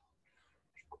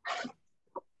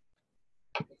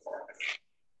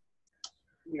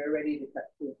 You're ready to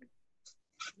cut through.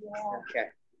 Yeah. Okay.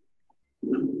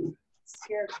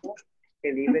 Scared.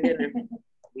 Okay, leave it in there.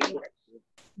 Leave it.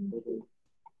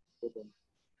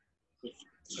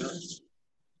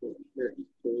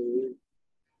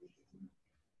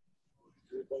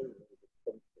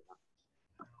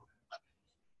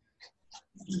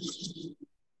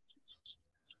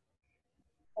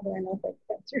 How do I know if I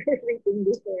cut through everything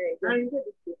before I do?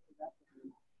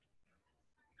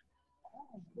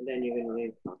 And then you're gonna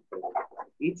lay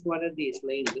each one of these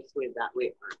laying this way, that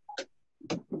way.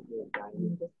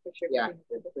 Yeah.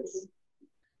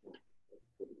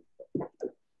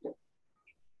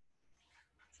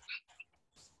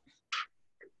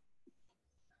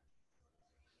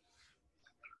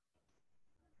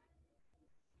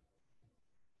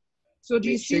 So do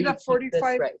you see the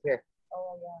 45? Right here.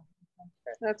 Oh, yeah.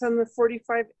 That's on the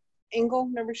 45 angle.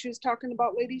 Remember she was talking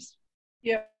about, ladies?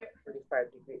 Yeah.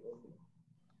 45-degree.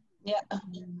 Yeah.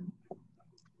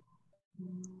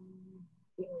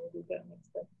 We got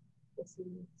mixed up. This is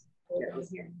Yeah. over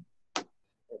here.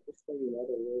 Just so you know, a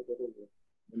little bit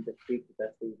of the creek,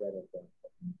 that's where you got it from.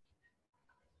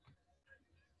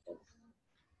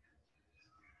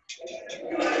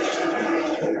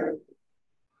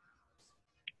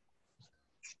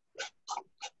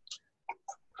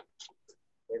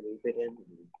 Leave it in.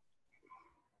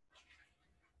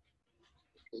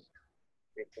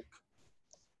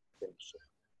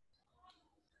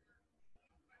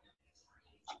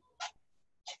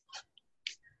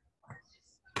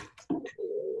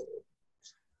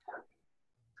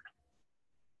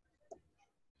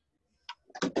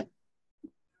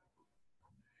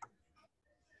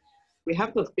 We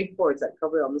have those big boards that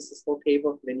cover almost this whole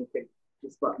table. Then you can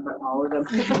just put all of them.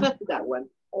 That one.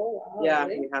 Oh, wow. Yeah,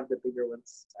 Really? we have the bigger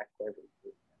ones back there.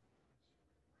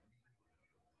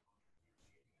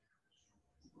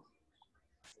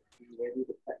 You ready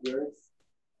to cut yours?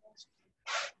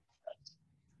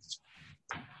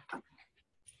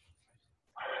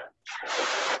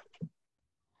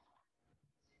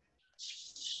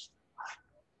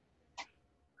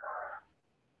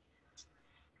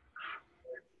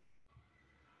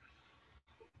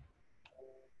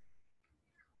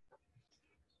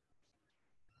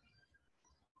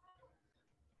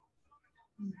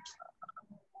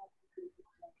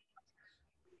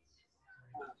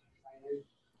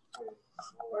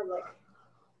 Or like,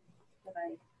 can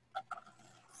I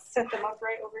set them up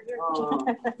right over here? Oh.